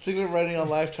somewhere. Secret running on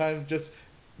Lifetime, just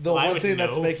the one thing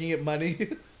that's making it money.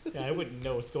 Yeah, I wouldn't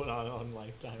know what's going on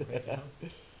Lifetime right now.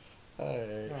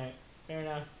 Alright. Fair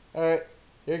enough. Alright,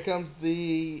 here comes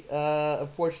the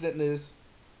unfortunate news.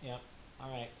 Yep,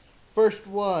 alright. First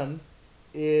one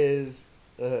is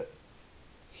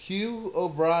Hugh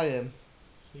O'Brian.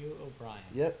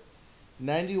 Yep.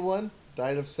 91,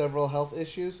 died of several health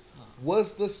issues.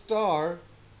 Was the star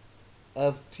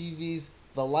of TV's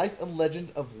The Life and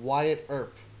Legend of Wyatt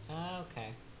Earp.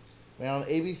 Okay. Ran on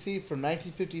ABC from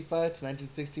 1955 to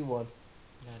 1961.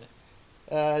 Got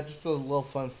it. Just a little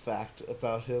fun fact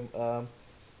about him.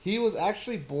 He was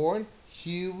actually born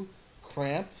Hugh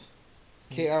Cramp,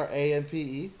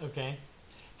 Krampe. Okay.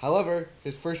 However,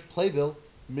 his first playbill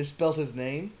misspelled his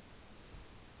name,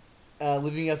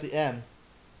 leaving out the M,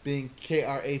 being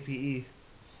Krape.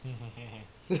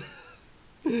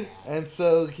 And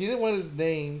so he didn't want his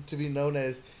name to be known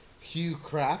as Hugh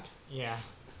Crap. Yeah.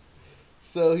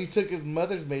 So he took his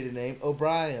mother's maiden name,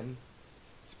 O'Brien,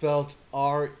 spelled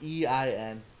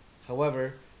Rein.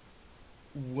 However,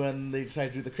 when they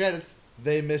decided to do the credits,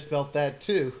 they misspelled that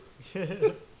too.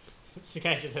 This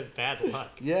guy just has bad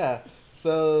luck. Yeah.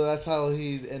 So that's how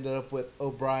he ended up with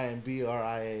O'Brien,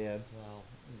 Brian. Well,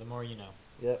 the more you know.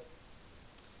 Yep.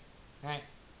 All right.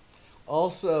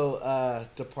 Also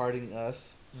departing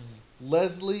us,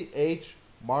 Leslie H.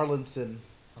 Marlinson.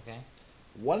 Okay.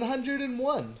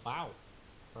 101. Wow.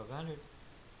 Broke 100.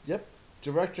 Yep.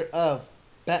 Director of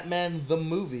Batman the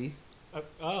movie.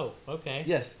 Oh, okay.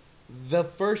 Yes. The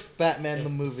first Batman the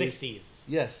movie. 60s.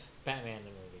 Yes. Batman the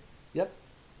movie. Yep.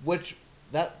 Which,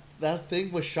 that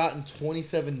thing was shot in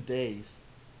 27 days.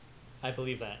 I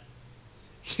believe that.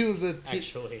 He was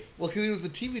actually. Well, because he was the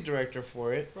TV director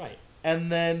for it. Right.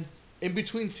 And then, in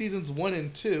between seasons 1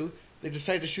 and 2, they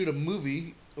decided to shoot a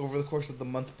movie over the course of the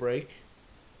month break.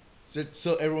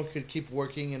 So everyone could keep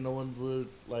working and no one would,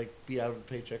 like, be out of a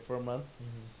paycheck for a month.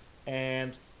 Mm-hmm.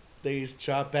 And they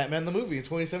shot Batman the movie in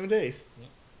 27 days. Yep.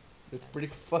 It's pretty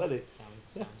funny.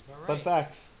 Sounds about right. Fun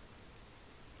facts.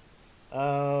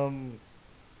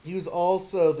 He was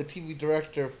also the TV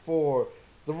director for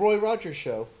The Roy Rogers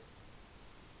Show,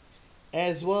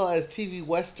 as well as TV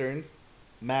westerns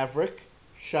Maverick,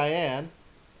 Cheyenne,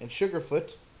 and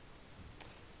Sugarfoot,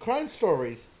 crime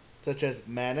stories such as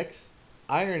Mannix,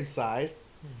 Ironside,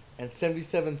 and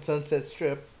 77 Sunset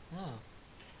Strip,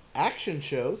 action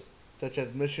shows such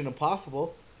as Mission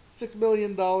Impossible, $6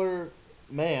 Million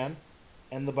Man,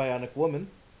 and The Bionic Woman,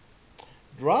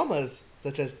 dramas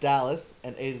such as Dallas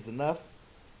and Eight is Enough,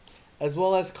 as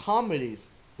well as comedies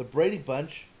The Brady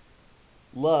Bunch,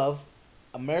 Love,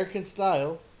 American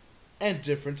Style, and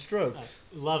Different Strokes.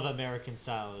 Love, American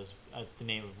Style is the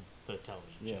name of the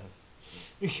television show.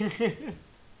 Yes.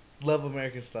 Love,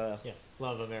 American Style. Yes,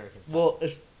 Love, American Style. Well,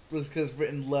 it was because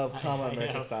written Love,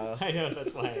 American Style. I know,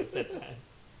 that's why I said that.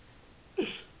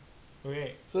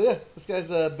 Okay. So yeah, this guy's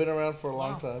been around for a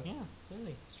long time. Yeah,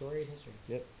 clearly. Storied history.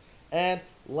 Yep. And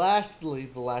lastly,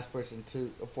 the last person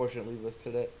to unfortunately leave us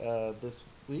today, this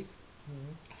week,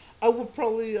 I would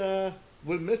probably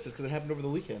would have missed this because it happened over the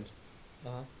weekend.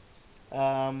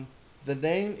 The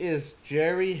name is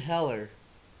Jerry Heller,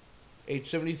 age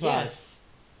 75.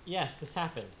 Yes, this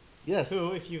happened. Yes.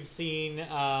 Who, if you've seen,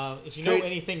 if you know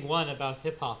anything, one, about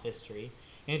hip hop history,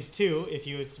 and two, if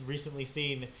you've recently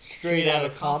seen Straight Outta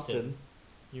Compton,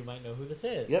 you might know who this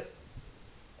is. Yep.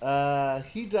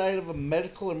 He died of a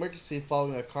medical emergency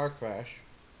following a car crash.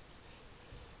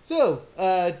 So,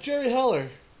 Jerry Heller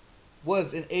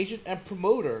was an agent and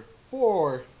promoter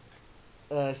for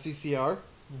CCR,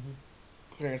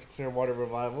 Clarence Clearwater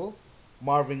Revival,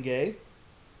 Marvin Gaye,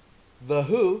 The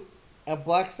Who, and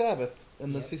Black Sabbath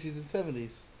in the 60s and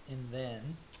 70s.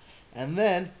 And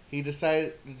then he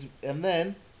decided,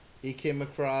 he came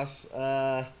across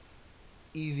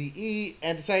Eazy-E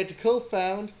and decided to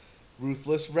co-found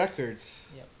Ruthless Records,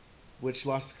 which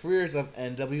lost the careers of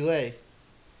NWA.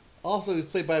 Also, he was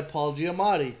played by Paul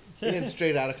Giamatti in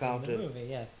Straight Outta Compton. In the movie,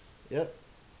 yes. Yep.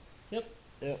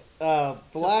 Kind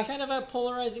of a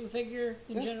polarizing figure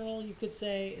in general, you could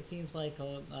say. It seems like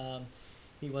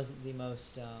he wasn't the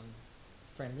most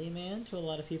friendly man to a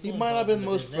lot of people. He might not have been the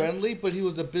most friendly, but he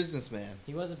was a businessman.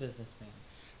 He was a businessman.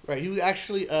 Right. He was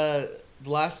actually the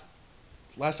last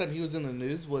time he was in the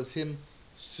news was him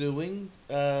suing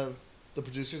the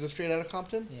producers of Straight Outta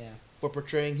Compton for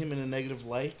portraying him in a negative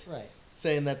light. Right.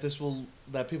 Saying that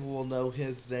people will know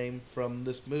his name from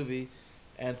this movie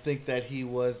and think that he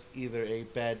was either a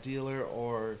bad dealer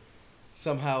or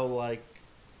somehow like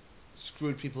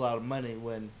screwed people out of money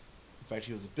when in fact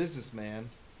he was a businessman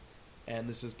and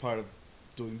this is part of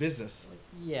doing business.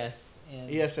 Yes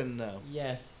and no.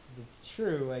 Yes, that's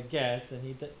true, I guess.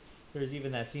 And there's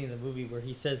even that scene in the movie where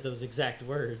he says those exact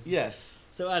words. Yes.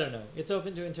 So I don't know. It's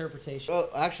open to interpretation. Oh,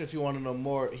 actually, if you want to know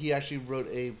more, he actually wrote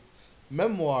a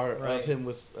memoir of him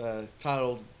with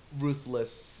titled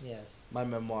 "Ruthless." Yes. My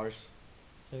memoirs.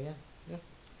 So yeah.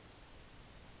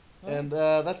 Well, and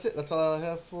that's it. That's all I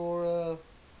have for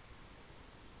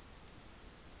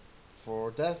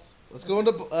deaths. Let's go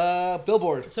into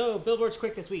Billboard. So Billboard's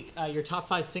quick this week. Your top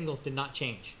 5 singles did not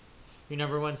change. Your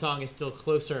number 1 song is still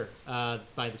 "Closer"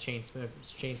 by the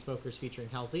Chainsmokers featuring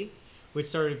Halsey, which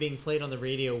started being played on the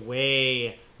radio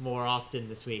way more often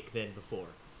this week than before.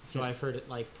 So I've heard it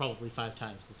like probably 5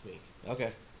 times this week.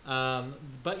 Okay.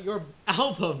 But your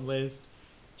album list,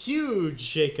 huge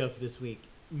shakeup this week.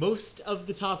 Most of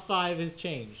the top 5 has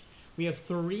changed. We have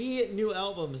 3 new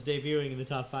albums debuting in the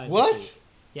top 5 What? this week.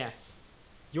 Yes.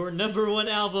 Your number 1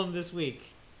 album this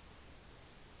week.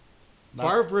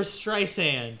 Barbra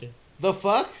Streisand. The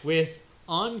fuck? With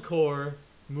Encore,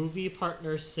 Movie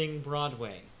Partner Sing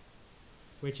Broadway.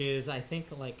 Which is, I think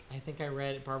I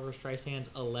read Barbra Streisand's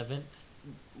 11th.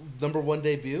 Number 1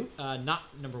 debut? Not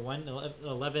number 1,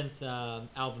 11th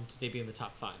album to debut in the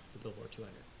top 5, the Billboard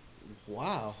 200.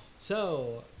 Wow.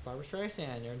 So, Barbra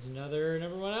Streisand earns another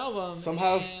number 1 album.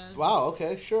 Somehow, wow,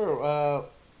 okay, sure.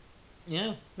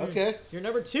 Yeah. Okay. Your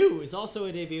number 2 is also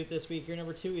a debut this week. Your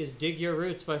number 2 is Dig Your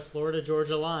Roots by Florida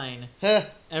Georgia Line.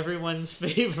 Everyone's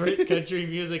favorite country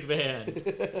music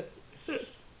band.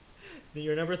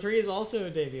 Your number 3 is also a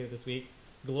debut this week.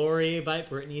 Glory by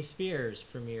Britney Spears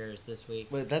premieres this week.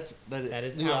 Wait, that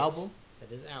is new out. album?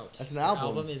 That is out. That's an album. The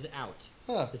album is out.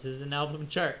 Huh. This is an album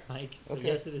chart, Mike. So okay.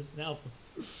 yes, it is an album.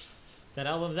 That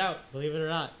album's out, believe it or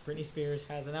not. Britney Spears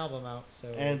has an album out,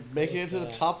 so and making it into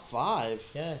the top 5.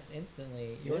 Yes,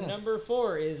 instantly. Your number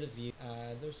 4 is View.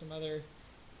 There's some other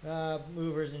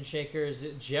movers and shakers.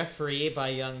 Jeffrey by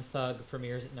Young Thug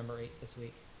premieres at number 8 this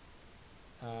week.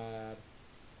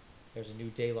 There's a new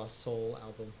De La Soul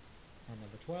album at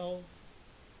number 12.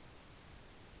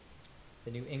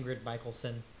 The new Ingrid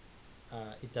Michaelson,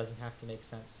 It Doesn't Have to Make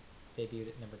Sense, debuted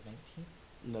at number 19.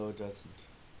 No, it doesn't.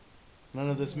 None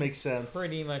of this makes sense.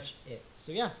 Pretty much it.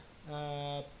 So yeah,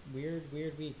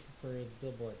 weird week for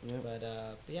Billboard. Yep.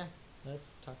 But yeah,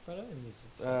 let's talk about other music.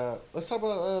 Let's talk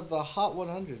about the Hot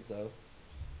 100 though.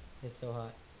 It's so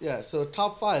hot. Yeah, so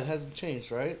top 5 hasn't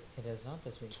changed, right? It has not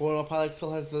this week. 21 Pilots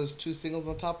still has those 2 singles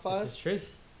in the top 5? This is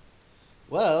truth.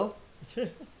 Well,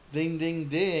 ding ding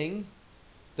ding.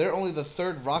 They're only the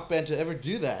 3rd rock band to ever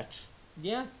do that.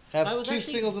 Yeah. Have 2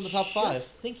 singles in the top 5. I was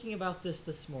thinking about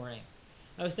this morning.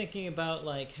 I was thinking about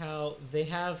like how they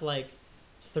have like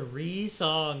 3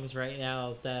 songs right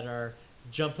now that are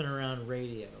jumping around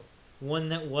radio. 1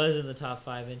 that was in the top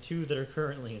 5 and 2 that are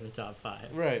currently in the top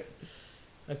 5. Right.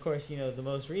 Of course, you know, the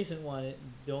most recent one,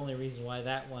 the only reason why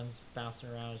that one's bouncing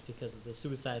around is because of the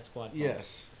Suicide Squad.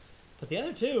 Yes. But the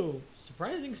other 2,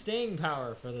 surprising staying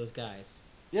power for those guys.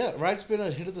 Yeah, Ride's been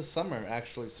a hit of the summer,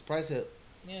 actually. Surprise hit.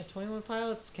 Yeah, 21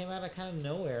 Pilots came out of kind of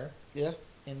nowhere. Yeah.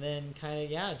 And then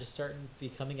kind of, just starting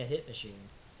becoming a hit machine.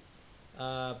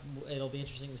 It'll be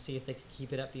interesting to see if they can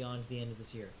keep it up beyond the end of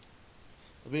this year.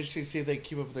 It'll be interesting to see if they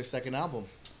keep up with their second album.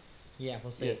 Yeah,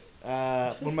 we'll see.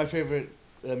 Yeah. One of my favorite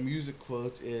music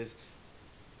quotes is,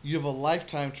 "You have a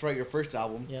lifetime to write your first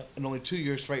album, and only 2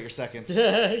 years to write your second."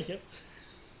 Yep.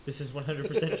 This is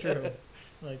 100% true.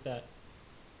 I like that.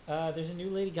 There's a new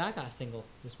Lady Gaga single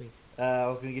this week. I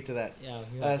was going to get to that.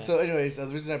 Yeah. So anyways, the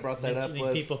reason I brought that up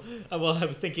was... people. Well, I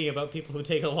was thinking about people who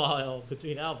take a while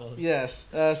between albums. Yes.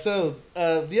 So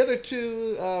the other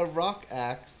 2 rock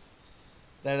acts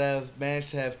that have managed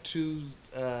to have 2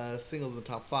 singles in the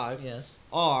top 5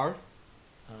 are...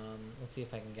 let's see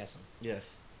if I can guess them.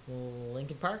 Yes.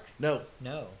 Linkin Park? No.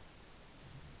 No.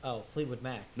 Oh, Fleetwood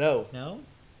Mac? No. No?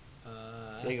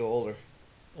 They go older.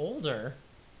 Older?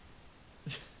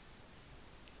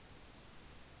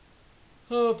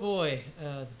 Oh boy,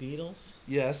 the Beatles.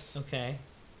 Yes. Okay,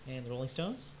 and the Rolling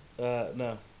Stones.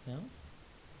 No. No.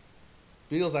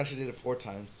 Beatles actually did it 4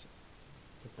 times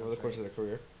over the course of their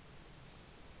career.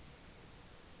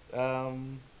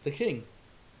 The King.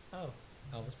 Oh,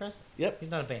 Elvis Presley. Yep.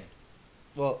 He's not a band.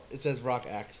 Well, it says rock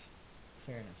acts.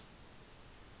 Fair enough.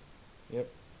 Yep.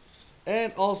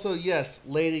 And also, yes,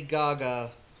 Lady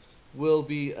Gaga will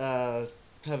be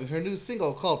having her new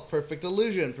single called "Perfect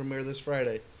Illusion" premiere this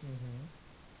Friday. Mm-hmm.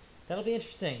 That'll be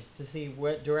interesting to see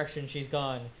what direction she's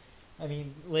gone. I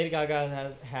mean, Lady Gaga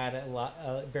has had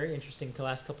a very interesting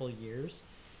last couple of years.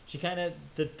 She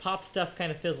the pop stuff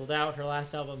kind of fizzled out. Her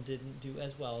last album didn't do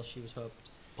as well as she was hoped.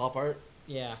 Pop art?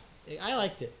 Yeah. I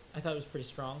liked it. I thought it was pretty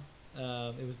strong.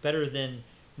 It was better than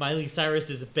Miley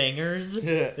Cyrus's Bangers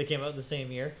that came out the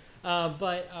same year.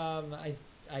 But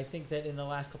I think that in the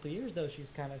last couple of years, though, she's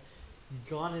kind of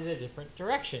gone in a different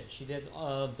direction. She did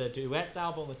the Duets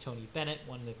album with Tony Bennett,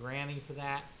 won the Grammy for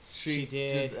that. She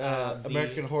did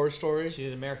American Horror Story. She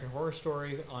did American Horror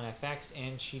Story on FX,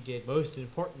 and she did, most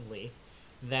importantly,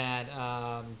 that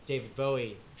David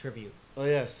Bowie tribute. Oh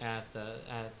yes. At the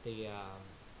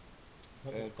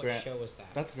what show was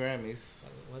that? Not the Grammys.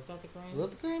 Was that the Grammys?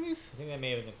 Was that the Grammys? I think that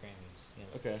may have been the Grammys.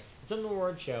 Yes. Okay. It's an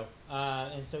award show,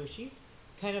 and so she's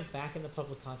kind of back in the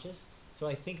public conscious. So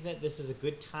I think that this is a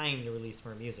good time to release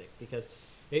more music because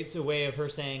it's a way of her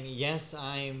saying, yes,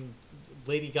 I'm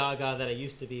Lady Gaga that I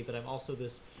used to be, but I'm also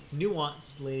this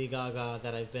nuanced Lady Gaga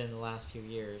that I've been the last few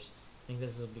years. I think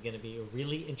this is going to be a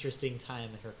really interesting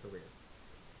time in her career.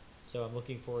 So I'm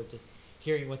looking forward to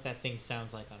hearing what that thing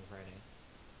sounds like on Friday.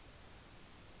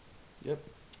 Yep.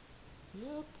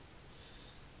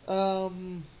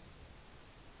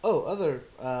 Other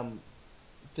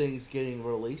things getting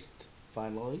released,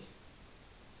 finally.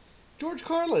 George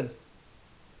Carlin.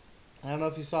 I don't know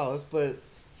if you saw this, but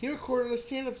he recorded a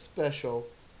stand-up special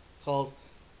called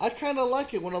 "I Kinda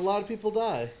Like It When a Lot of People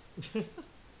Die."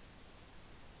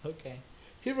 Okay.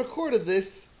 He recorded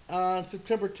this on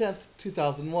September 10th,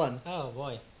 2001. Oh,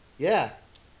 boy. Yeah.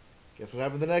 Guess what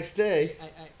happened the next day?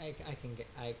 I think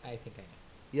I know.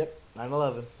 Yep,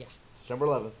 9/11. Yeah. September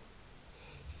 11th.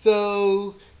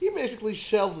 So, he basically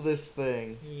shelved this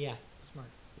thing. Yeah, smart.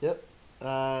 Yep.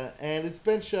 and it's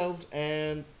been shelved,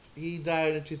 and he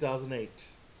died in 2008.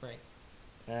 Right.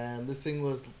 And this thing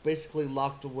was basically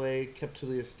locked away, kept to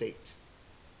the estate.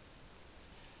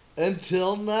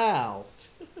 Until now.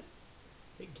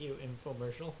 Thank you,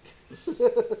 infomercial.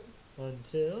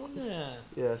 Until now.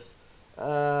 Yes.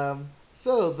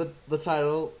 So the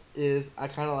title is I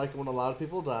Kinda Like It When a Lot of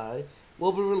People Die.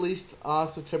 Will be released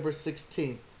on September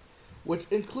 16th, which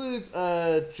includes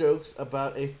jokes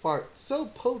about a fart so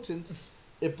potent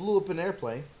it blew up an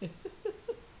airplane.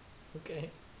 Okay.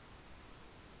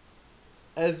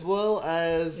 As well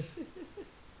as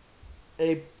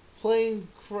a plane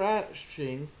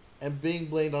crashing and being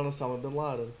blamed on Osama bin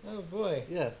Laden. Oh boy.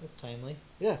 Yeah. That's timely.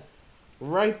 Yeah.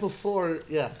 Right before,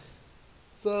 yeah.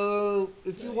 So,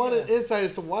 if you want an insight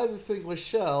as to why this thing was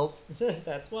shelved...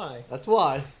 That's why. That's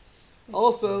why.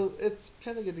 Also, it's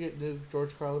kind of good to get new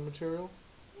George Carlin material.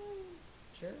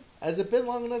 Sure. Has it been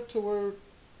long enough to where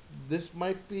this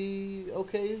might be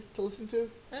okay to listen to?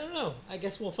 I don't know. I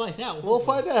guess we'll find out. We'll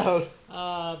find out.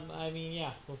 I mean,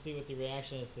 yeah, we'll see what the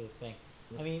reaction is to this thing.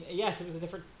 I mean, yes, it was a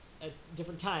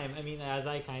different time. I mean, as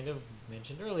I kind of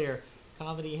mentioned earlier,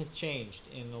 comedy has changed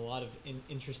in a lot of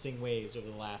interesting ways over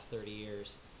the last 30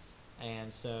 years.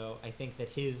 And so I think that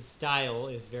his style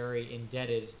is very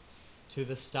indebted to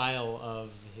the style of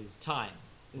his time,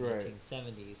 the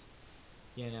 1970s.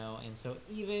 You know, and so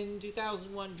even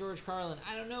 2001 George Carlin,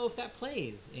 I don't know if that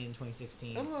plays in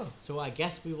 2016. I don't know. So I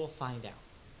guess we will find out.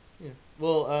 Yeah.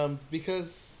 Well,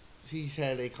 because he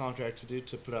had a contract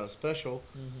to put out a special,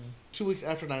 2 weeks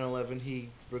after 9/11, he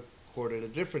recorded a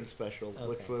different special,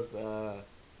 which was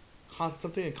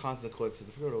something in Consequences.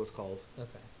 I forget what it was called.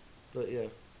 Okay. But yeah.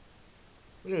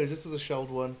 But anyways, this is a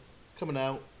shelved one coming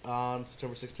out on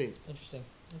September 16th. Interesting.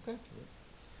 Okay.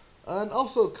 And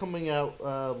also coming out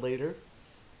later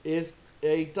is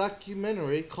a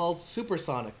documentary called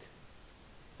Supersonic.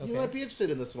 You might be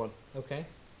interested in this one. Okay.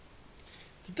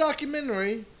 It's a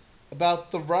documentary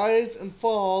about the rise and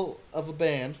fall of a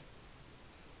band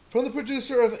from the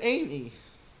producer of Amy.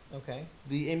 Okay.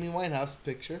 The Amy Winehouse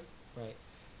picture. Right.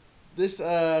 This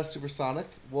Supersonic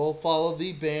will follow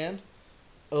the band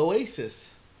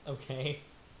Oasis. Okay.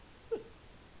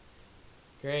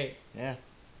 Great. Yeah.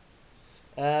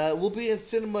 We'll be in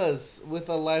cinemas with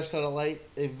a live satellite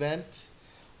event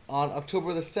on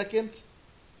October the 2nd.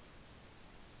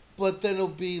 But then it'll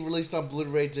be released on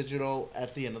Blu-ray digital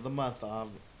at the end of the month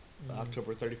on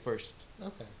October 31st.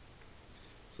 Okay.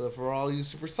 So for all you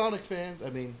Supersonic fans,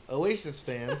 Oasis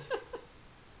fans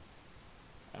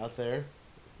out there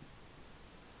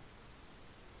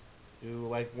who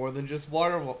like more than just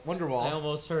Wonderwall. I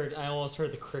almost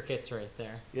heard the crickets right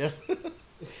there. Yep.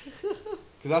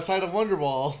 Because outside of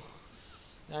Wonderwall,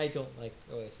 I don't like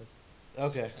Oasis.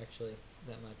 Okay. Actually,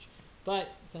 that much. But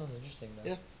it sounds interesting though.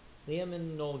 Yeah. Liam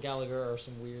and Noel Gallagher are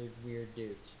some weird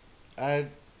dudes. I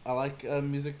like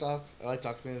music docs. I like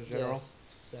documentaries in general. Yes.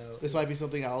 So this might be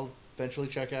something I'll eventually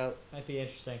check out. Might be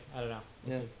interesting. I don't know.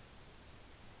 We'll see.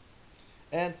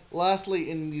 And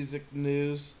lastly, in music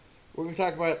news, we're going to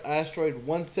talk about asteroid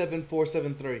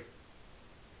 17473.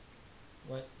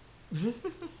 What?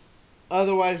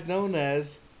 Otherwise known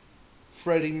as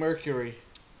Freddie Mercury.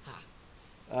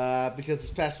 Because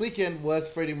this past weekend was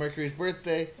Freddie Mercury's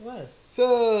birthday. It was.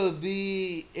 So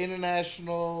the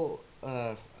international,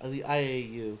 the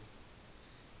IAU,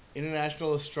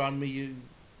 International Astronomy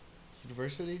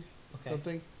University,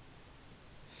 something,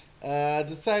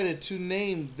 decided to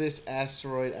name this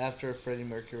asteroid after Freddie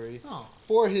Mercury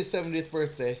for his 70th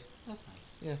birthday. That's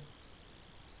nice. Yeah.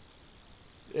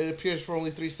 It appears for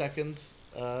only 3 seconds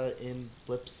in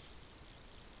blips.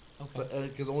 Okay. But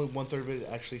because only 1/3 of it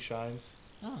actually shines.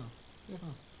 Oh. Yeah.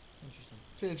 Oh. Interesting.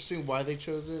 It's interesting why they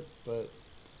chose it, but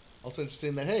also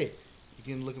interesting that, hey, you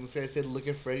can look in the sky and say, look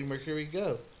at Freddie Mercury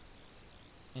go.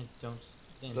 And don't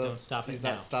stop it now. He's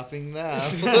not stopping now.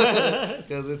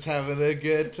 Because it's having a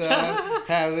good time.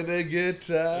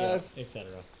 Yeah,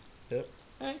 etc. Yep.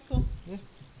 Alright, cool. Yeah. Is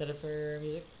that it for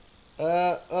music?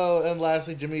 And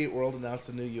lastly, Jimmy Eat World announced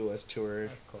a new U.S. tour.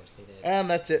 Of course they did. And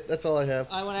that's it. That's all I have.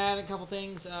 I want to add a couple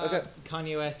things. Okay.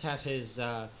 Kanye West had his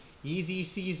Yeezy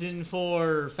Season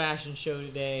 4 fashion show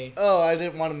today. Oh, I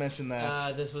didn't want to mention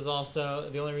that. This was also,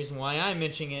 the only reason why I'm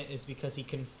mentioning it is because he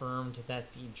confirmed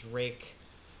that the Drake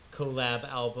collab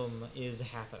album is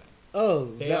happening. Oh,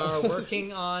 they are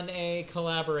working on a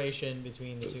collaboration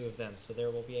between the two of them. So there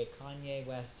will be a Kanye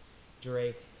West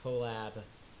Drake collab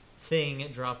thing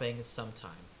dropping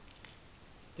sometime.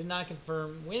 Did not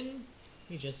confirm when.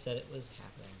 He just said it was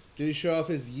happening. Did he show off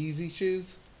his Yeezy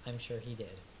shoes? I'm sure he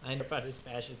did. I know about his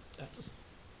fashion stuff.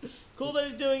 Cool that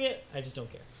he's doing it. I just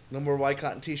don't care. No more white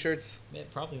cotton T-shirts. Yeah,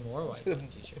 probably more white cotton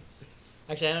T-shirts.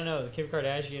 Actually, I don't know. Kim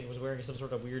Kardashian was wearing some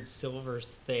sort of weird silver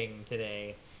thing today.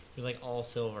 It was like all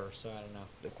silver, so I don't know.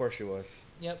 Of course she was.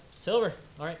 Yep, silver.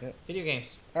 All right, yep. Video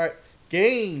games. All right,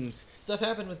 games. Stuff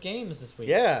happened with games this week.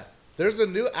 Yeah, there's a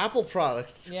new Apple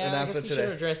product announcement today. Yeah, I guess we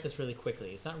should address this really quickly.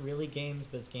 It's not really games,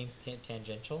 but it's game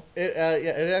tangential. It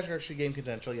is actually game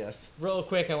tangential, yes. Real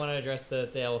quick, I want to address the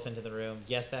elephant in the room.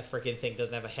 Yes, that freaking thing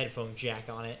doesn't have a headphone jack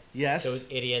on it. Yes. Those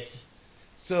idiots.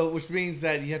 So, which means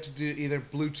that you have to do either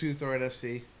Bluetooth or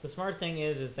NFC. The smart thing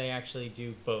is they actually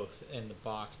do both in the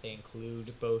box. They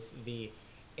include both the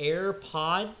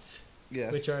AirPods,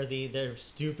 yes, which are their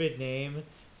stupid name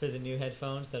for the new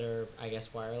headphones that are, I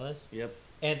guess, wireless. Yep.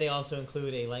 And they also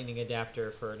include a lightning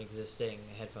adapter for an existing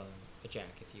headphone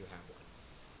jack if you have one.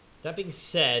 That being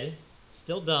said, it's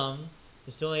still dumb.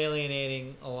 They're still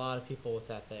alienating a lot of people with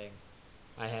that thing.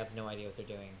 I have no idea what they're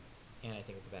doing, and I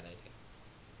think it's a bad idea.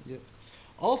 Yep.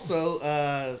 Also,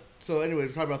 so anyway,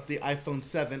 we're talking about the iPhone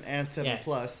 7 and 7 yes,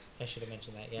 Plus. I should have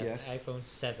mentioned that. Yes. iPhone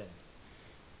 7.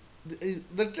 The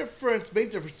main difference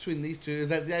between these two is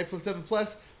that the iPhone 7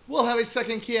 Plus will have a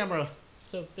second camera.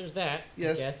 So there's that.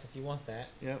 Yes. I guess if you want that.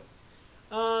 Yep.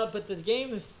 But the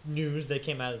game news that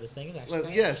came out of this thing is actually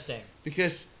quite interesting.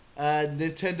 Because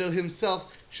Nintendo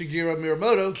himself, Shigeru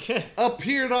Miyamoto,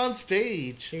 appeared on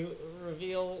stage to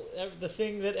reveal the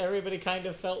thing that everybody kind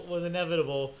of felt was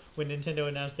inevitable when Nintendo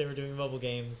announced they were doing mobile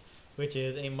games, which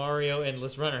is a Mario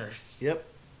Endless Runner. Yep.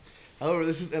 However,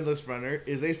 this is Endless Runner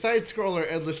is a side-scroller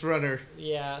Endless Runner.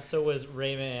 Yeah, so was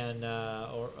Rayman,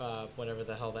 or whatever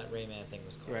the hell that Rayman thing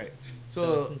was called. Right.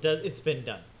 So it's been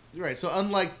done. Right. So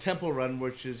unlike Temple Run,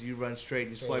 which is you run straight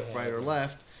and you swipe right or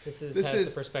left, this has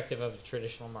the perspective of a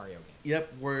traditional Mario game.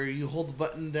 Yep, where you hold the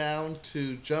button down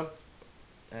to jump,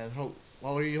 and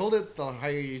while you hold it, the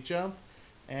higher you jump,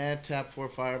 and tap for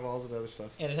fireballs and other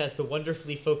stuff. And it has the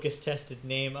wonderfully focus-tested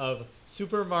name of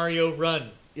Super Mario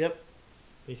Run. Yep.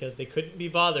 Because they couldn't be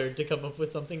bothered to come up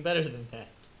with something better than that.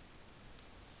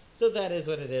 So that is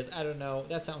what it is. I don't know.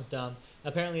 That sounds dumb.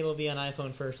 Apparently it'll be on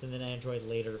iPhone first and then Android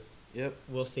later. Yep.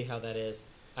 We'll see how that is.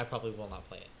 I probably will not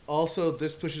play it. Also,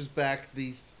 this pushes back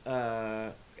the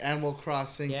Animal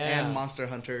Crossing and Monster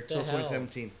Hunter till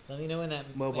 2017. Let me know when that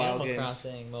Animal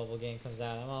Crossing mobile game comes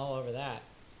out. I'm all over that.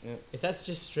 Yep. If that's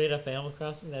just straight up Animal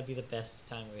Crossing, that'd be the best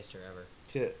time waster ever.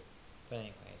 Yeah. But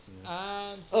anyways.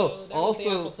 So that was the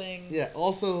Apple thing. Yeah,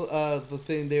 also the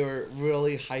thing they were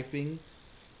really hyping,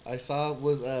 I saw,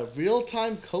 was a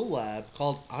real-time collab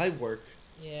called iWork.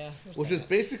 Yeah. Which is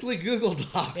basically Google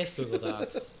Docs. It's Google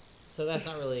Docs. So that's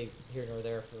not really here nor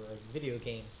there for a video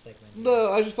game segment.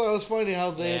 No, I just thought it was funny how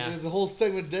they the whole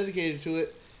segment dedicated to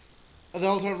it. And the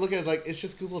whole time looking at it, like, it's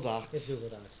just Google Docs. It's Google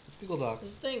Docs. It's Google Docs.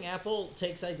 This thing, Apple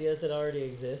takes ideas that already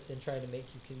exist and try to make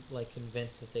you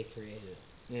convinced that they created it.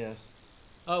 Yeah.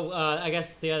 Oh, I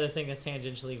guess the other thing that's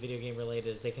tangentially video game related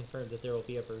is they confirmed that there will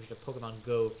be a version of Pokemon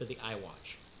Go for the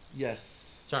iWatch.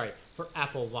 Yes. Sorry, for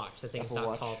Apple Watch. The thing's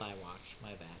not called iWatch. My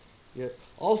bad. Yep.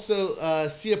 Also,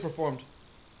 Sia performed.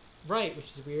 Right, which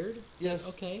is weird. Yes.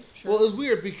 Okay, sure. Well, it was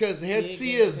weird because they had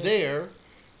Sia there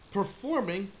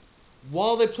performing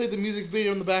while they played the music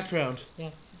video in the background.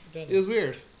 Yeah, it was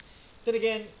weird. Then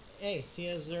again, hey,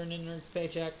 Sia's earning her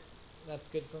paycheck. That's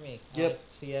good for me. Yep. I like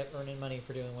Sia earning money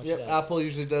for doing what she does. Apple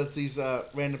usually does these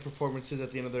random performances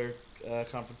at the end of their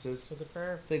conferences. So good for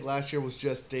her. I think last year was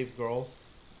just Dave Grohl.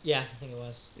 Yeah, I think it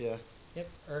was. Yeah. Yep,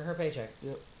 earn her paycheck.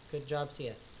 Yep. Good job,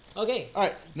 Sia. Okay. All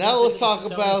right, now let's talk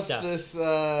about this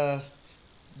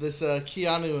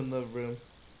Keanu in the room.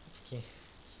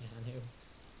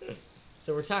 Keanu.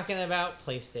 So we're talking about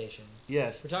PlayStation.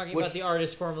 Yes. We're talking about the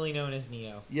artist formerly known as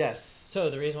Neo. Yes. So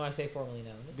the reason why I say formerly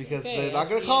known is because they're not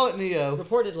going to call it Neo.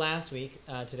 Reported last week,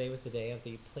 today was the day of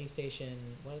the PlayStation,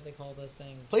 what do they call those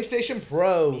things? PlayStation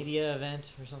Pro. Media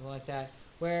event or something like that,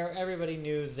 where everybody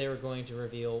knew they were going to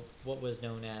reveal what was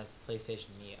known as the PlayStation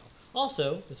Neo.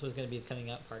 Also, this was going to be the coming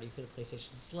out party for the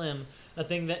PlayStation Slim, a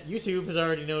thing that YouTube has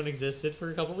already known existed for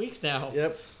a couple weeks now.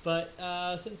 Yep. But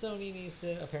since Sony needs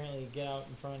to apparently get out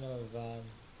in front of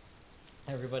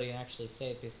everybody and actually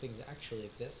say these things actually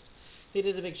exist, they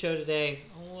did a big show today.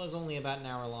 It was only about an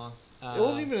hour long. It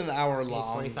wasn't even an hour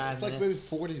long. 45 it's like minutes.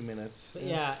 maybe 40 minutes. But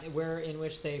yeah, in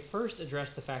which they first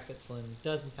addressed the fact that Slim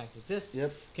does in fact exist.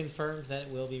 Yep. Confirmed that it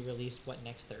will be released,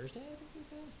 next Thursday, I think they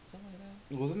said? Something like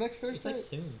that. Was it next Thursday? It's like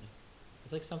soon.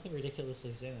 It's like something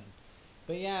ridiculously soon.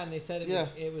 But yeah, and they said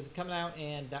it was coming out,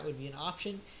 and that would be an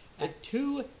option at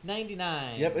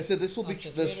 $299. Yep, it said this will be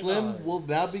the Slim will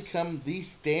now become the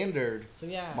standard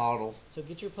model. So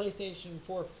get your PlayStation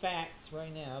 4 Fats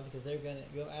right now because they're gonna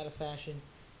go out of fashion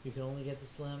You can only get the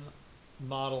Slim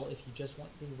model if you just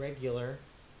want the regular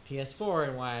PS4.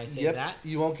 And why I say that?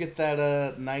 You won't get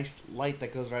that nice light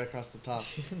that goes right across the top.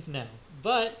 No.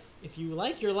 But if you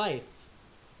like your lights,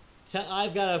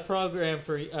 I've got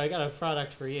a I got a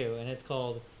product for you, and it's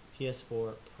called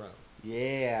PS4 Pro.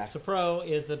 Yeah. So Pro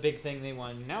is the big thing they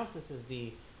want to announce. This is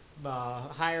the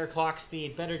higher clock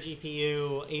speed, better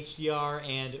GPU, HDR,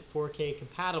 and 4K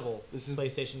compatible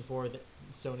PlayStation 4 that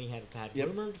Sony had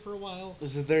rumored for a while.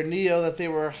 This is their Neo that they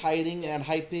were hiding and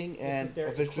hyping and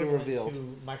officially revealed.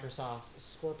 To Microsoft's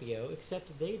Scorpio,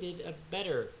 except they did a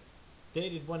better. They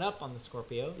did one up on the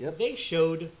Scorpio. Yep. They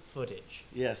showed footage.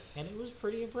 Yes. And it was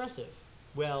pretty impressive.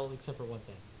 Well, except for one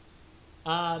thing.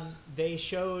 They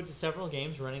showed several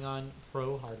games running on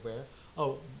Pro hardware.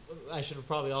 Oh, I should have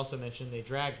probably also mentioned they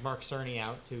dragged Mark Cerny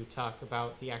out to talk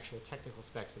about the actual technical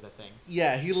specs of the thing.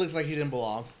 Yeah, he looks like he didn't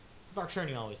belong. Mark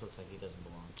Cerny always looks like he doesn't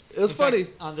belong. It was funny.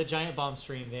 Fact, on the Giant Bomb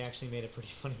stream, they actually made a pretty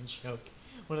funny joke.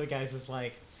 One of the guys was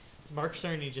like, Mark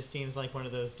Cerny just seems like one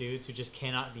of those dudes who just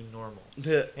cannot be normal.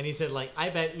 Yeah. And he said, like, I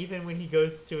bet even when he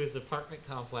goes to his apartment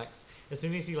complex, as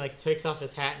soon as he, like, takes off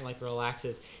his hat and, like,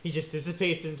 relaxes, he just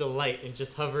dissipates into light and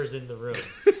just hovers in the room.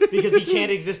 Because he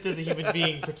can't exist as a human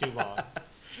being for too long.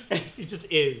 He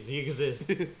just is. He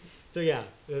exists. So, yeah,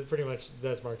 pretty much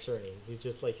that's Mark Cerny. He's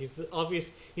just, like, he's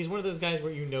one of those guys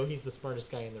where you know he's the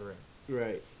smartest guy in the room.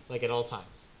 Right. Like, at all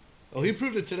times. Oh, he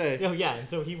proved it today. Oh, yeah. And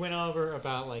so he went over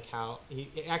about, like, how he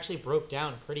actually broke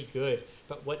down pretty good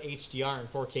about what HDR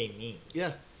and 4K means.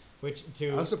 Yeah. Which,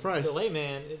 I'm surprised. The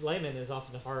layman is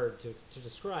often hard to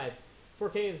describe.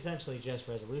 4K is essentially just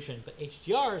resolution, but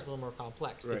HDR is a little more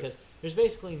complex because there's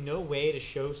basically no way to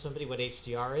show somebody what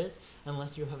HDR is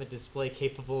unless you have a display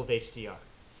capable of HDR.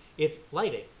 It's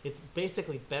lighting. It's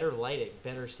basically better lighting,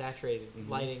 better saturated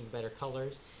lighting, better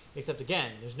colors. Except,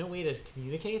 again, there's no way to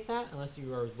communicate that unless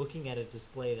you are looking at a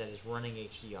display that is running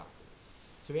HDR.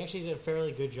 So we actually did a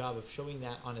fairly good job of showing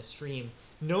that on a stream,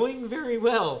 knowing very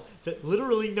well that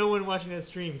literally no one watching that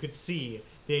stream could see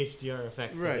the HDR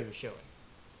effects that he was showing.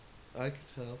 I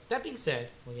could tell. That being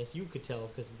said, well, yes, you could tell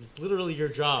because it's literally your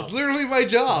job. It's literally my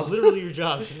job. It's literally your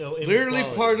job to know image literally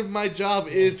quality. part of my job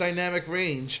is dynamic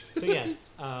range. So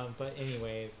yes, but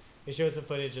anyways, they showed some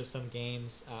footage of some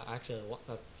games, actually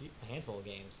a handful of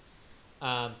games.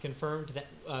 Confirmed that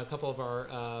a couple of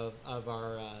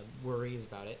our worries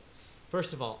about it.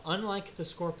 First of all, unlike the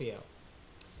Scorpio,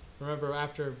 remember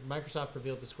after Microsoft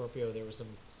revealed the Scorpio, there were some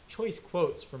choice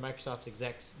quotes from Microsoft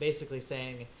execs basically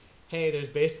saying, hey, there's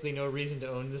basically no reason to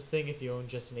own this thing if you own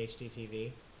just an HD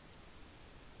TV.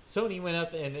 Sony went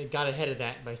up and got ahead of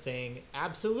that by saying,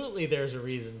 absolutely there's a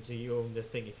reason to you own this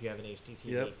thing if you have an HD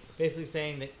TV. Yep. Basically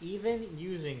saying that even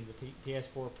using the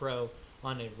PS4 Pro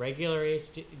on a regular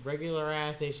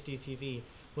ass HD TV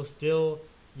will still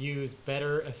use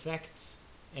better effects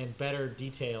and better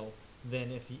detail than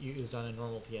if you used on a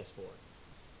normal PS4.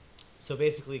 So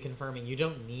basically confirming you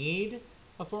don't need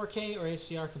a 4K or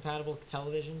HDR compatible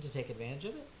television to take advantage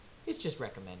of it. It's just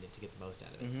recommended to get the most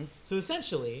out of it. Mm-hmm. So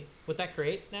essentially what that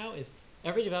creates now is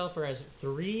every developer has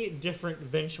 3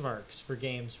 different benchmarks for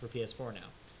games for PS4 now.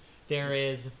 There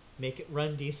is make it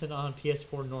run decent on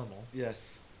PS4 normal.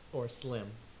 Yes. Or slim.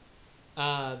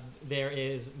 There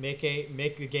is make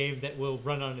a game that will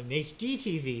run on an HD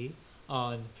TV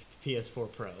on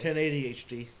PS4 Pro. 1080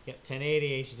 HD. Yep,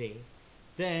 1080 HD.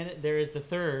 Then there is the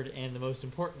third and the most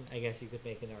important, I guess you could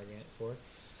make an argument for,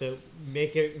 the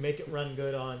make it run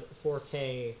good on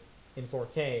 4K in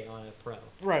 4K on a Pro.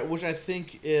 Right, which I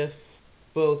think if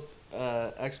both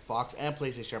Xbox and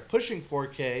PlayStation are pushing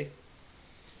 4K,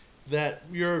 that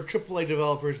your AAA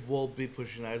developers will be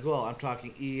pushing that as well. I'm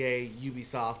talking EA,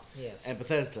 Ubisoft, and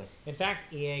Bethesda. In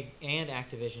fact, EA and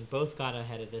Activision both got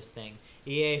ahead of this thing.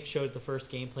 EA showed the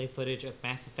first gameplay footage of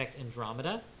Mass Effect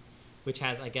Andromeda, which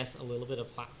has, I guess, a little bit of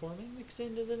platforming mixed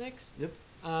into the mix. Yep.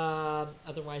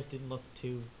 Otherwise, didn't look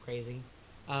too crazy.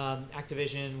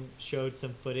 Activision showed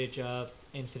some footage of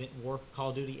Call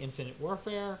of Duty Infinite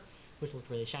Warfare, which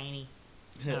looked really shiny.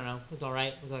 I don't know. Looked all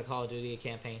right. Looked like Call of Duty, a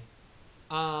campaign.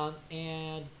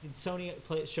 And Sony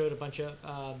showed a bunch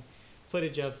of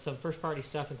footage of some first-party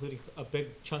stuff, including a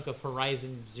big chunk of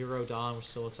Horizon Zero Dawn, which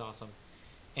still looks awesome,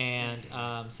 and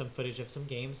some footage of some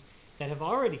games that have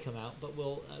already come out but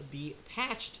will be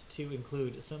patched to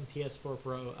include some PS4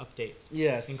 Pro updates.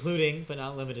 Yes. Including, but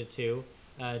not limited to,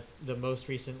 the most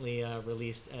recently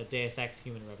released Deus Ex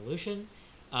Human Revolution.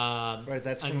 Right,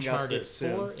 that's coming Uncharted out this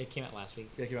soon. 4. It came out last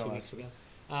week. Yeah, it came out 2 last weeks week.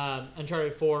 ago.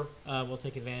 Uncharted 4 will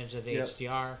take advantage of the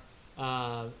HDR.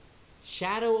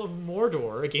 Shadow of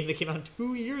Mordor, a game that came out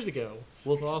 2 years ago,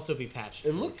 will also be patched.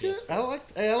 It looked good. I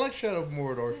like Shadow of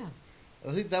Mordor. Yeah.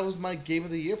 I think that was my game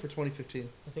of the year for 2015.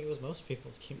 I think it was most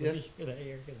people's game of the year that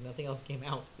year because nothing else came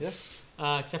out. Yeah.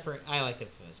 Except for I liked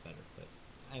Infamous better, but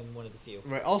I'm one of the few.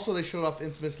 Right. Also, they showed off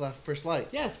Infamous First Light.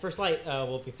 Yes, First Light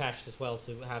will be patched as well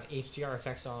to have HDR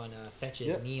effects on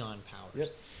Fetch's neon powers.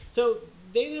 Yep. So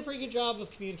they did a pretty good job of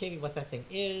communicating what that thing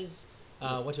is,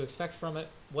 what to expect from it,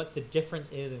 what the difference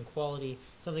is in quality,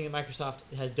 something that Microsoft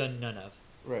has done none of.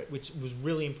 Right. Which was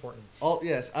really important.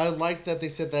 Yes, I like that they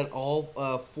said that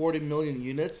all 40 million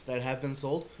units that have been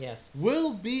sold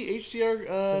will be HDR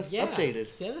updated.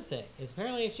 That's the other thing. Is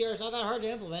apparently HDR is not that hard to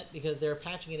implement because they're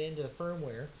patching it into the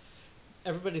firmware.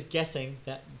 Everybody's guessing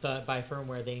that by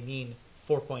firmware they mean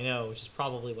 4.0, which is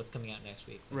probably what's coming out next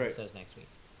week. It says next week.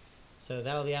 So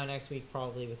that'll be out next week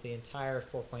probably with the entire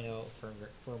 4.0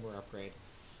 firmware upgrade.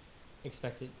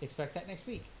 Expect that next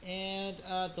week. And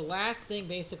the last thing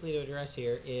basically to address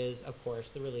here is, of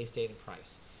course, the release date and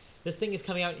price. This thing is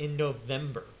coming out in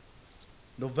November.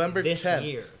 November 10th. This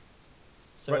year.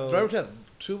 So, November 10th,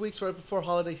 2 weeks right before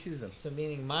holiday season. So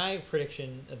meaning my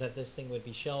prediction that this thing would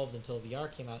be shelved until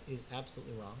VR came out is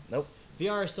absolutely wrong. Nope.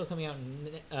 VR is still coming out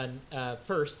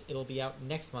first. It'll be out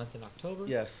next month in October.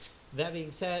 Yes. That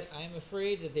being said, I'm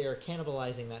afraid that they are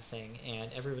cannibalizing that thing, and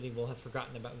everybody will have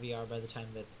forgotten about VR by the time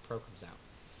that the Pro comes out.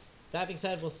 That being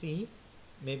said, we'll see.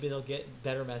 Maybe they'll get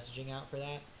better messaging out for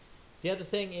that. The other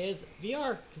thing is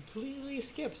VR completely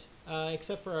skipped,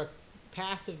 except for a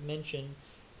passive mention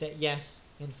that yes,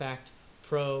 in fact,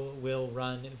 Pro will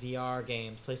run VR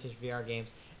games, PlayStation VR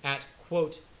games, at,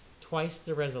 quote, twice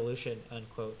the resolution,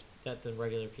 unquote, that the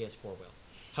regular PS4 will.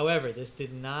 However, this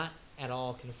did not at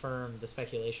all confirm the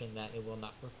speculation that it will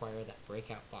not require that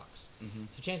breakout box. Mm-hmm.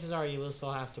 So chances are you will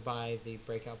still have to buy the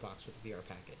breakout box with the VR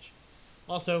package.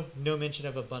 Also, no mention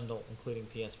of a bundle including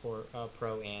PS4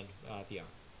 Pro and VR.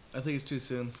 I think it's too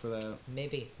soon for that.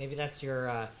 Maybe that's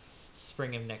your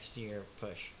spring of next year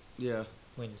push. Yeah.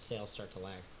 When sales start to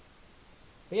lag.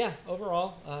 But yeah,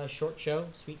 overall, short show,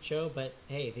 sweet show, but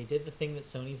hey, they did the thing that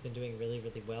Sony's been doing really,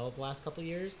 really well the last couple of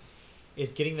years,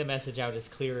 is getting the message out as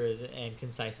clear and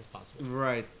concise as possible.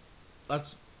 Right.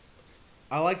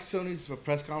 I like Sony's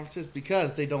press conferences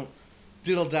because they don't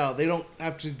diddle down. They don't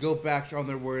have to go back on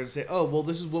their word and say, oh, well,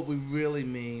 this is what we really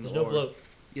mean. There's no bloat.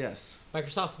 Yes.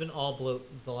 Microsoft's been all bloat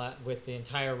with the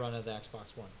entire run of the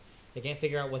Xbox One. They can't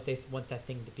figure out what they want that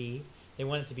thing to be. They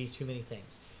want it to be too many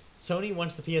things. Sony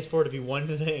wants the PS4 to be one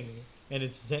thing, and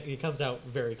it comes out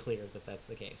very clear that that's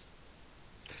the case.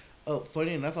 Oh,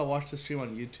 funny enough, I watched the stream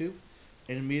on YouTube,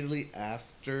 and immediately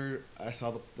after I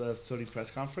saw the Sony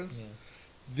press conference,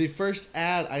 the first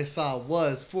ad I saw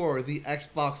was for the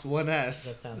Xbox One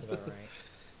S. That sounds about right.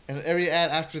 And every ad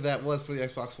after that was for the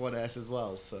Xbox One S as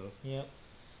well. So. Yep.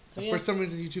 So for some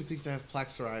reason, YouTube thinks I have plaque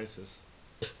psoriasis.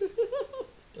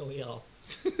 Don't we all?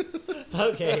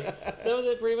 Okay, so that was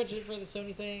it. Pretty much it for the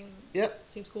Sony thing. Yep.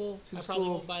 Seems cool. I probably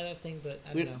won't buy that thing, but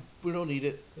I don't know. We don't need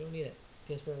it. We don't need it.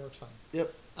 PS4 works fine.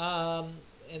 Yep.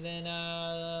 And then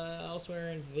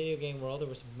elsewhere in the video game world, there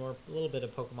was a little bit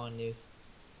of Pokemon news.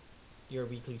 Your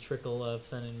weekly trickle of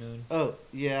Sun and Moon. Oh,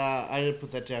 yeah, I didn't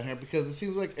put that down here because it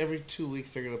seems like every 2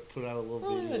 weeks they're going to put out a little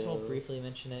video. I might as well briefly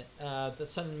mention it. The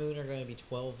Sun and Moon are going to be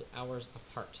 12 hours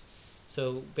apart.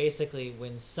 So basically,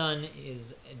 when Sun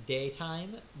is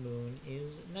daytime, Moon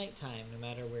is nighttime, no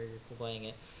matter where you're playing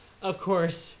it. Of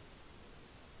course,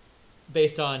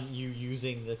 based on you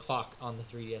using the clock on the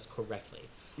 3DS correctly.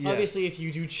 Yes. Obviously, if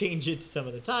you do change it to some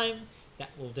other time, that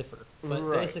will differ. But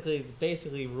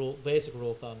basic rule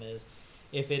of thumb is,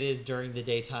 if it is during the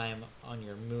daytime on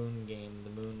your Moon game,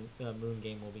 the Moon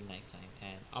game will be nighttime,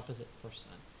 and opposite for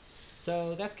Sun.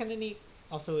 So that's kind of neat.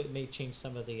 Also, it may change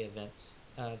some of the events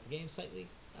of the game slightly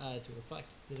to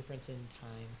reflect the difference in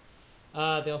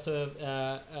time. They also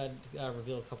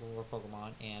revealed a couple more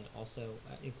Pokemon, and also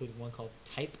included one called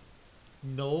Type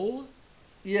Null.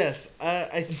 Yes,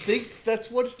 I think that's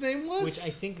what its name was. Which I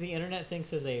think the internet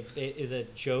thinks is a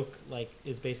joke, like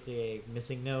is basically a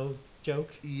missing no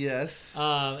joke. Yes.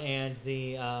 And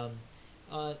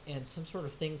and some sort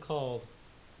of thing called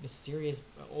Mysterious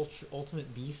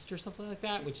Ultimate Beast or something like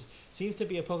that, which seems to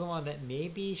be a Pokemon that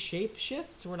maybe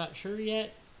shapeshifts. We're not sure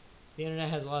yet. The internet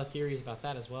has a lot of theories about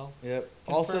that as well. Yep.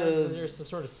 Confirmed also, there's some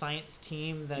sort of science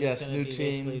team that is going to be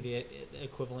basically the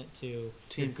equivalent to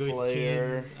Team your good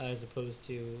Flare. team as opposed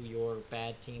to your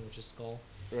bad team, which is Skull.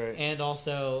 Right. And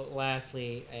also,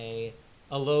 lastly, a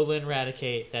Alolan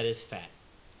Raticate that is fat.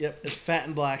 Yep, it's fat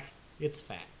and black. It's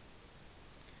fat.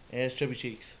 And it's chubby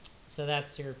cheeks. So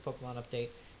that's your Pokemon update.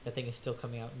 That thing is still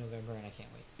coming out in November, and I can't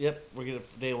wait. Yep, we're getting it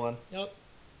for day one. Yep.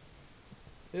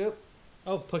 Yep.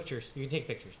 Oh, pictures. You can take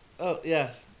pictures. Oh, yeah.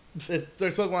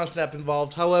 There's Pokemon Snap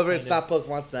involved. However, it's not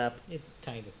Pokemon Snap. It's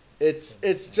kind of.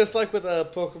 It's just like with a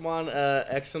Pokemon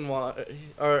X and Y,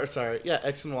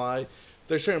 X and Y.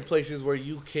 There's certain places where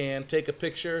you can take a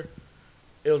picture.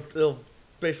 It'll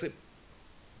basically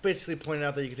point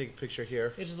out that you can take a picture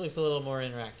here. It just looks a little more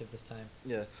interactive this time.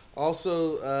 Yeah.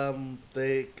 Also,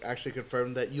 they actually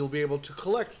confirmed that you'll be able to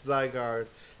collect Zygarde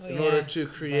in order to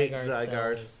create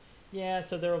Zygarde. Yeah,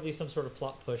 so there will be some sort of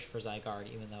plot push for Zygarde,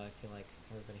 even though I feel like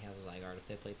everybody has a Zygarde if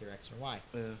they play through X or Y.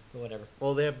 Yeah. But whatever.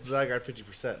 Well, they have Zygarde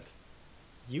 50%.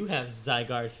 You have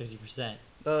Zygarde 50%.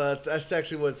 No, that's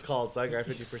actually what it's called, Zygarde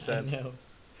 50%. I know.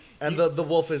 And the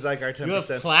wolf is Zygarde 10%. You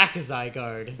have Plaque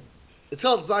Zygarde. It's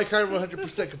called Zygarde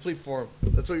 100% complete form.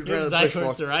 That's what you're trying to push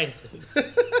for. Psoriasis.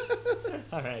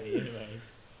 Alrighty,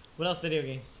 anyways. What else video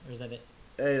games? Or is that it?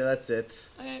 Hey, that's it.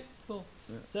 Okay, cool.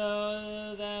 Yeah.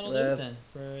 So that'll do it then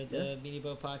for the Meaty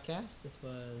Boat podcast. This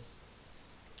was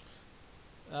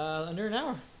under an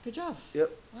hour. Good job. Yep.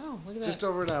 Wow, look at that. Just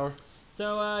over an hour.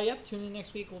 So, tune in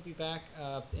next week. We'll be back.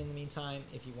 In the meantime,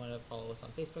 if you want to follow us on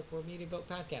Facebook, we're Meaty Boat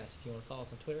Podcast. If you want to follow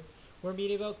us on Twitter, we're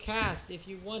Meaty Boat Cast. If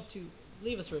you want to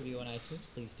leave us a review on iTunes,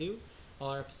 please do.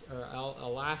 Our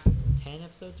last 10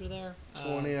 episodes are there.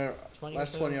 20 are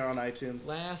 20 are on iTunes.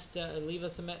 Leave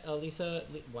us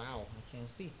wow, I can't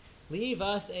speak. Leave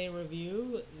us a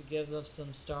review. Give us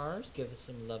some stars. Give us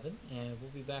some loving, and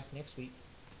we'll be back next week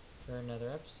for another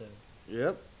episode.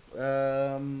 Yep.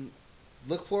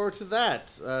 Look forward to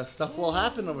that. Stuff will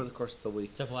happen over the course of the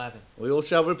week. Stuff will happen. We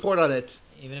shall report on it.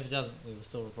 Even if it doesn't, we will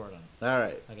still report on it. All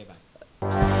right. Okay,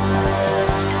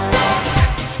 bye.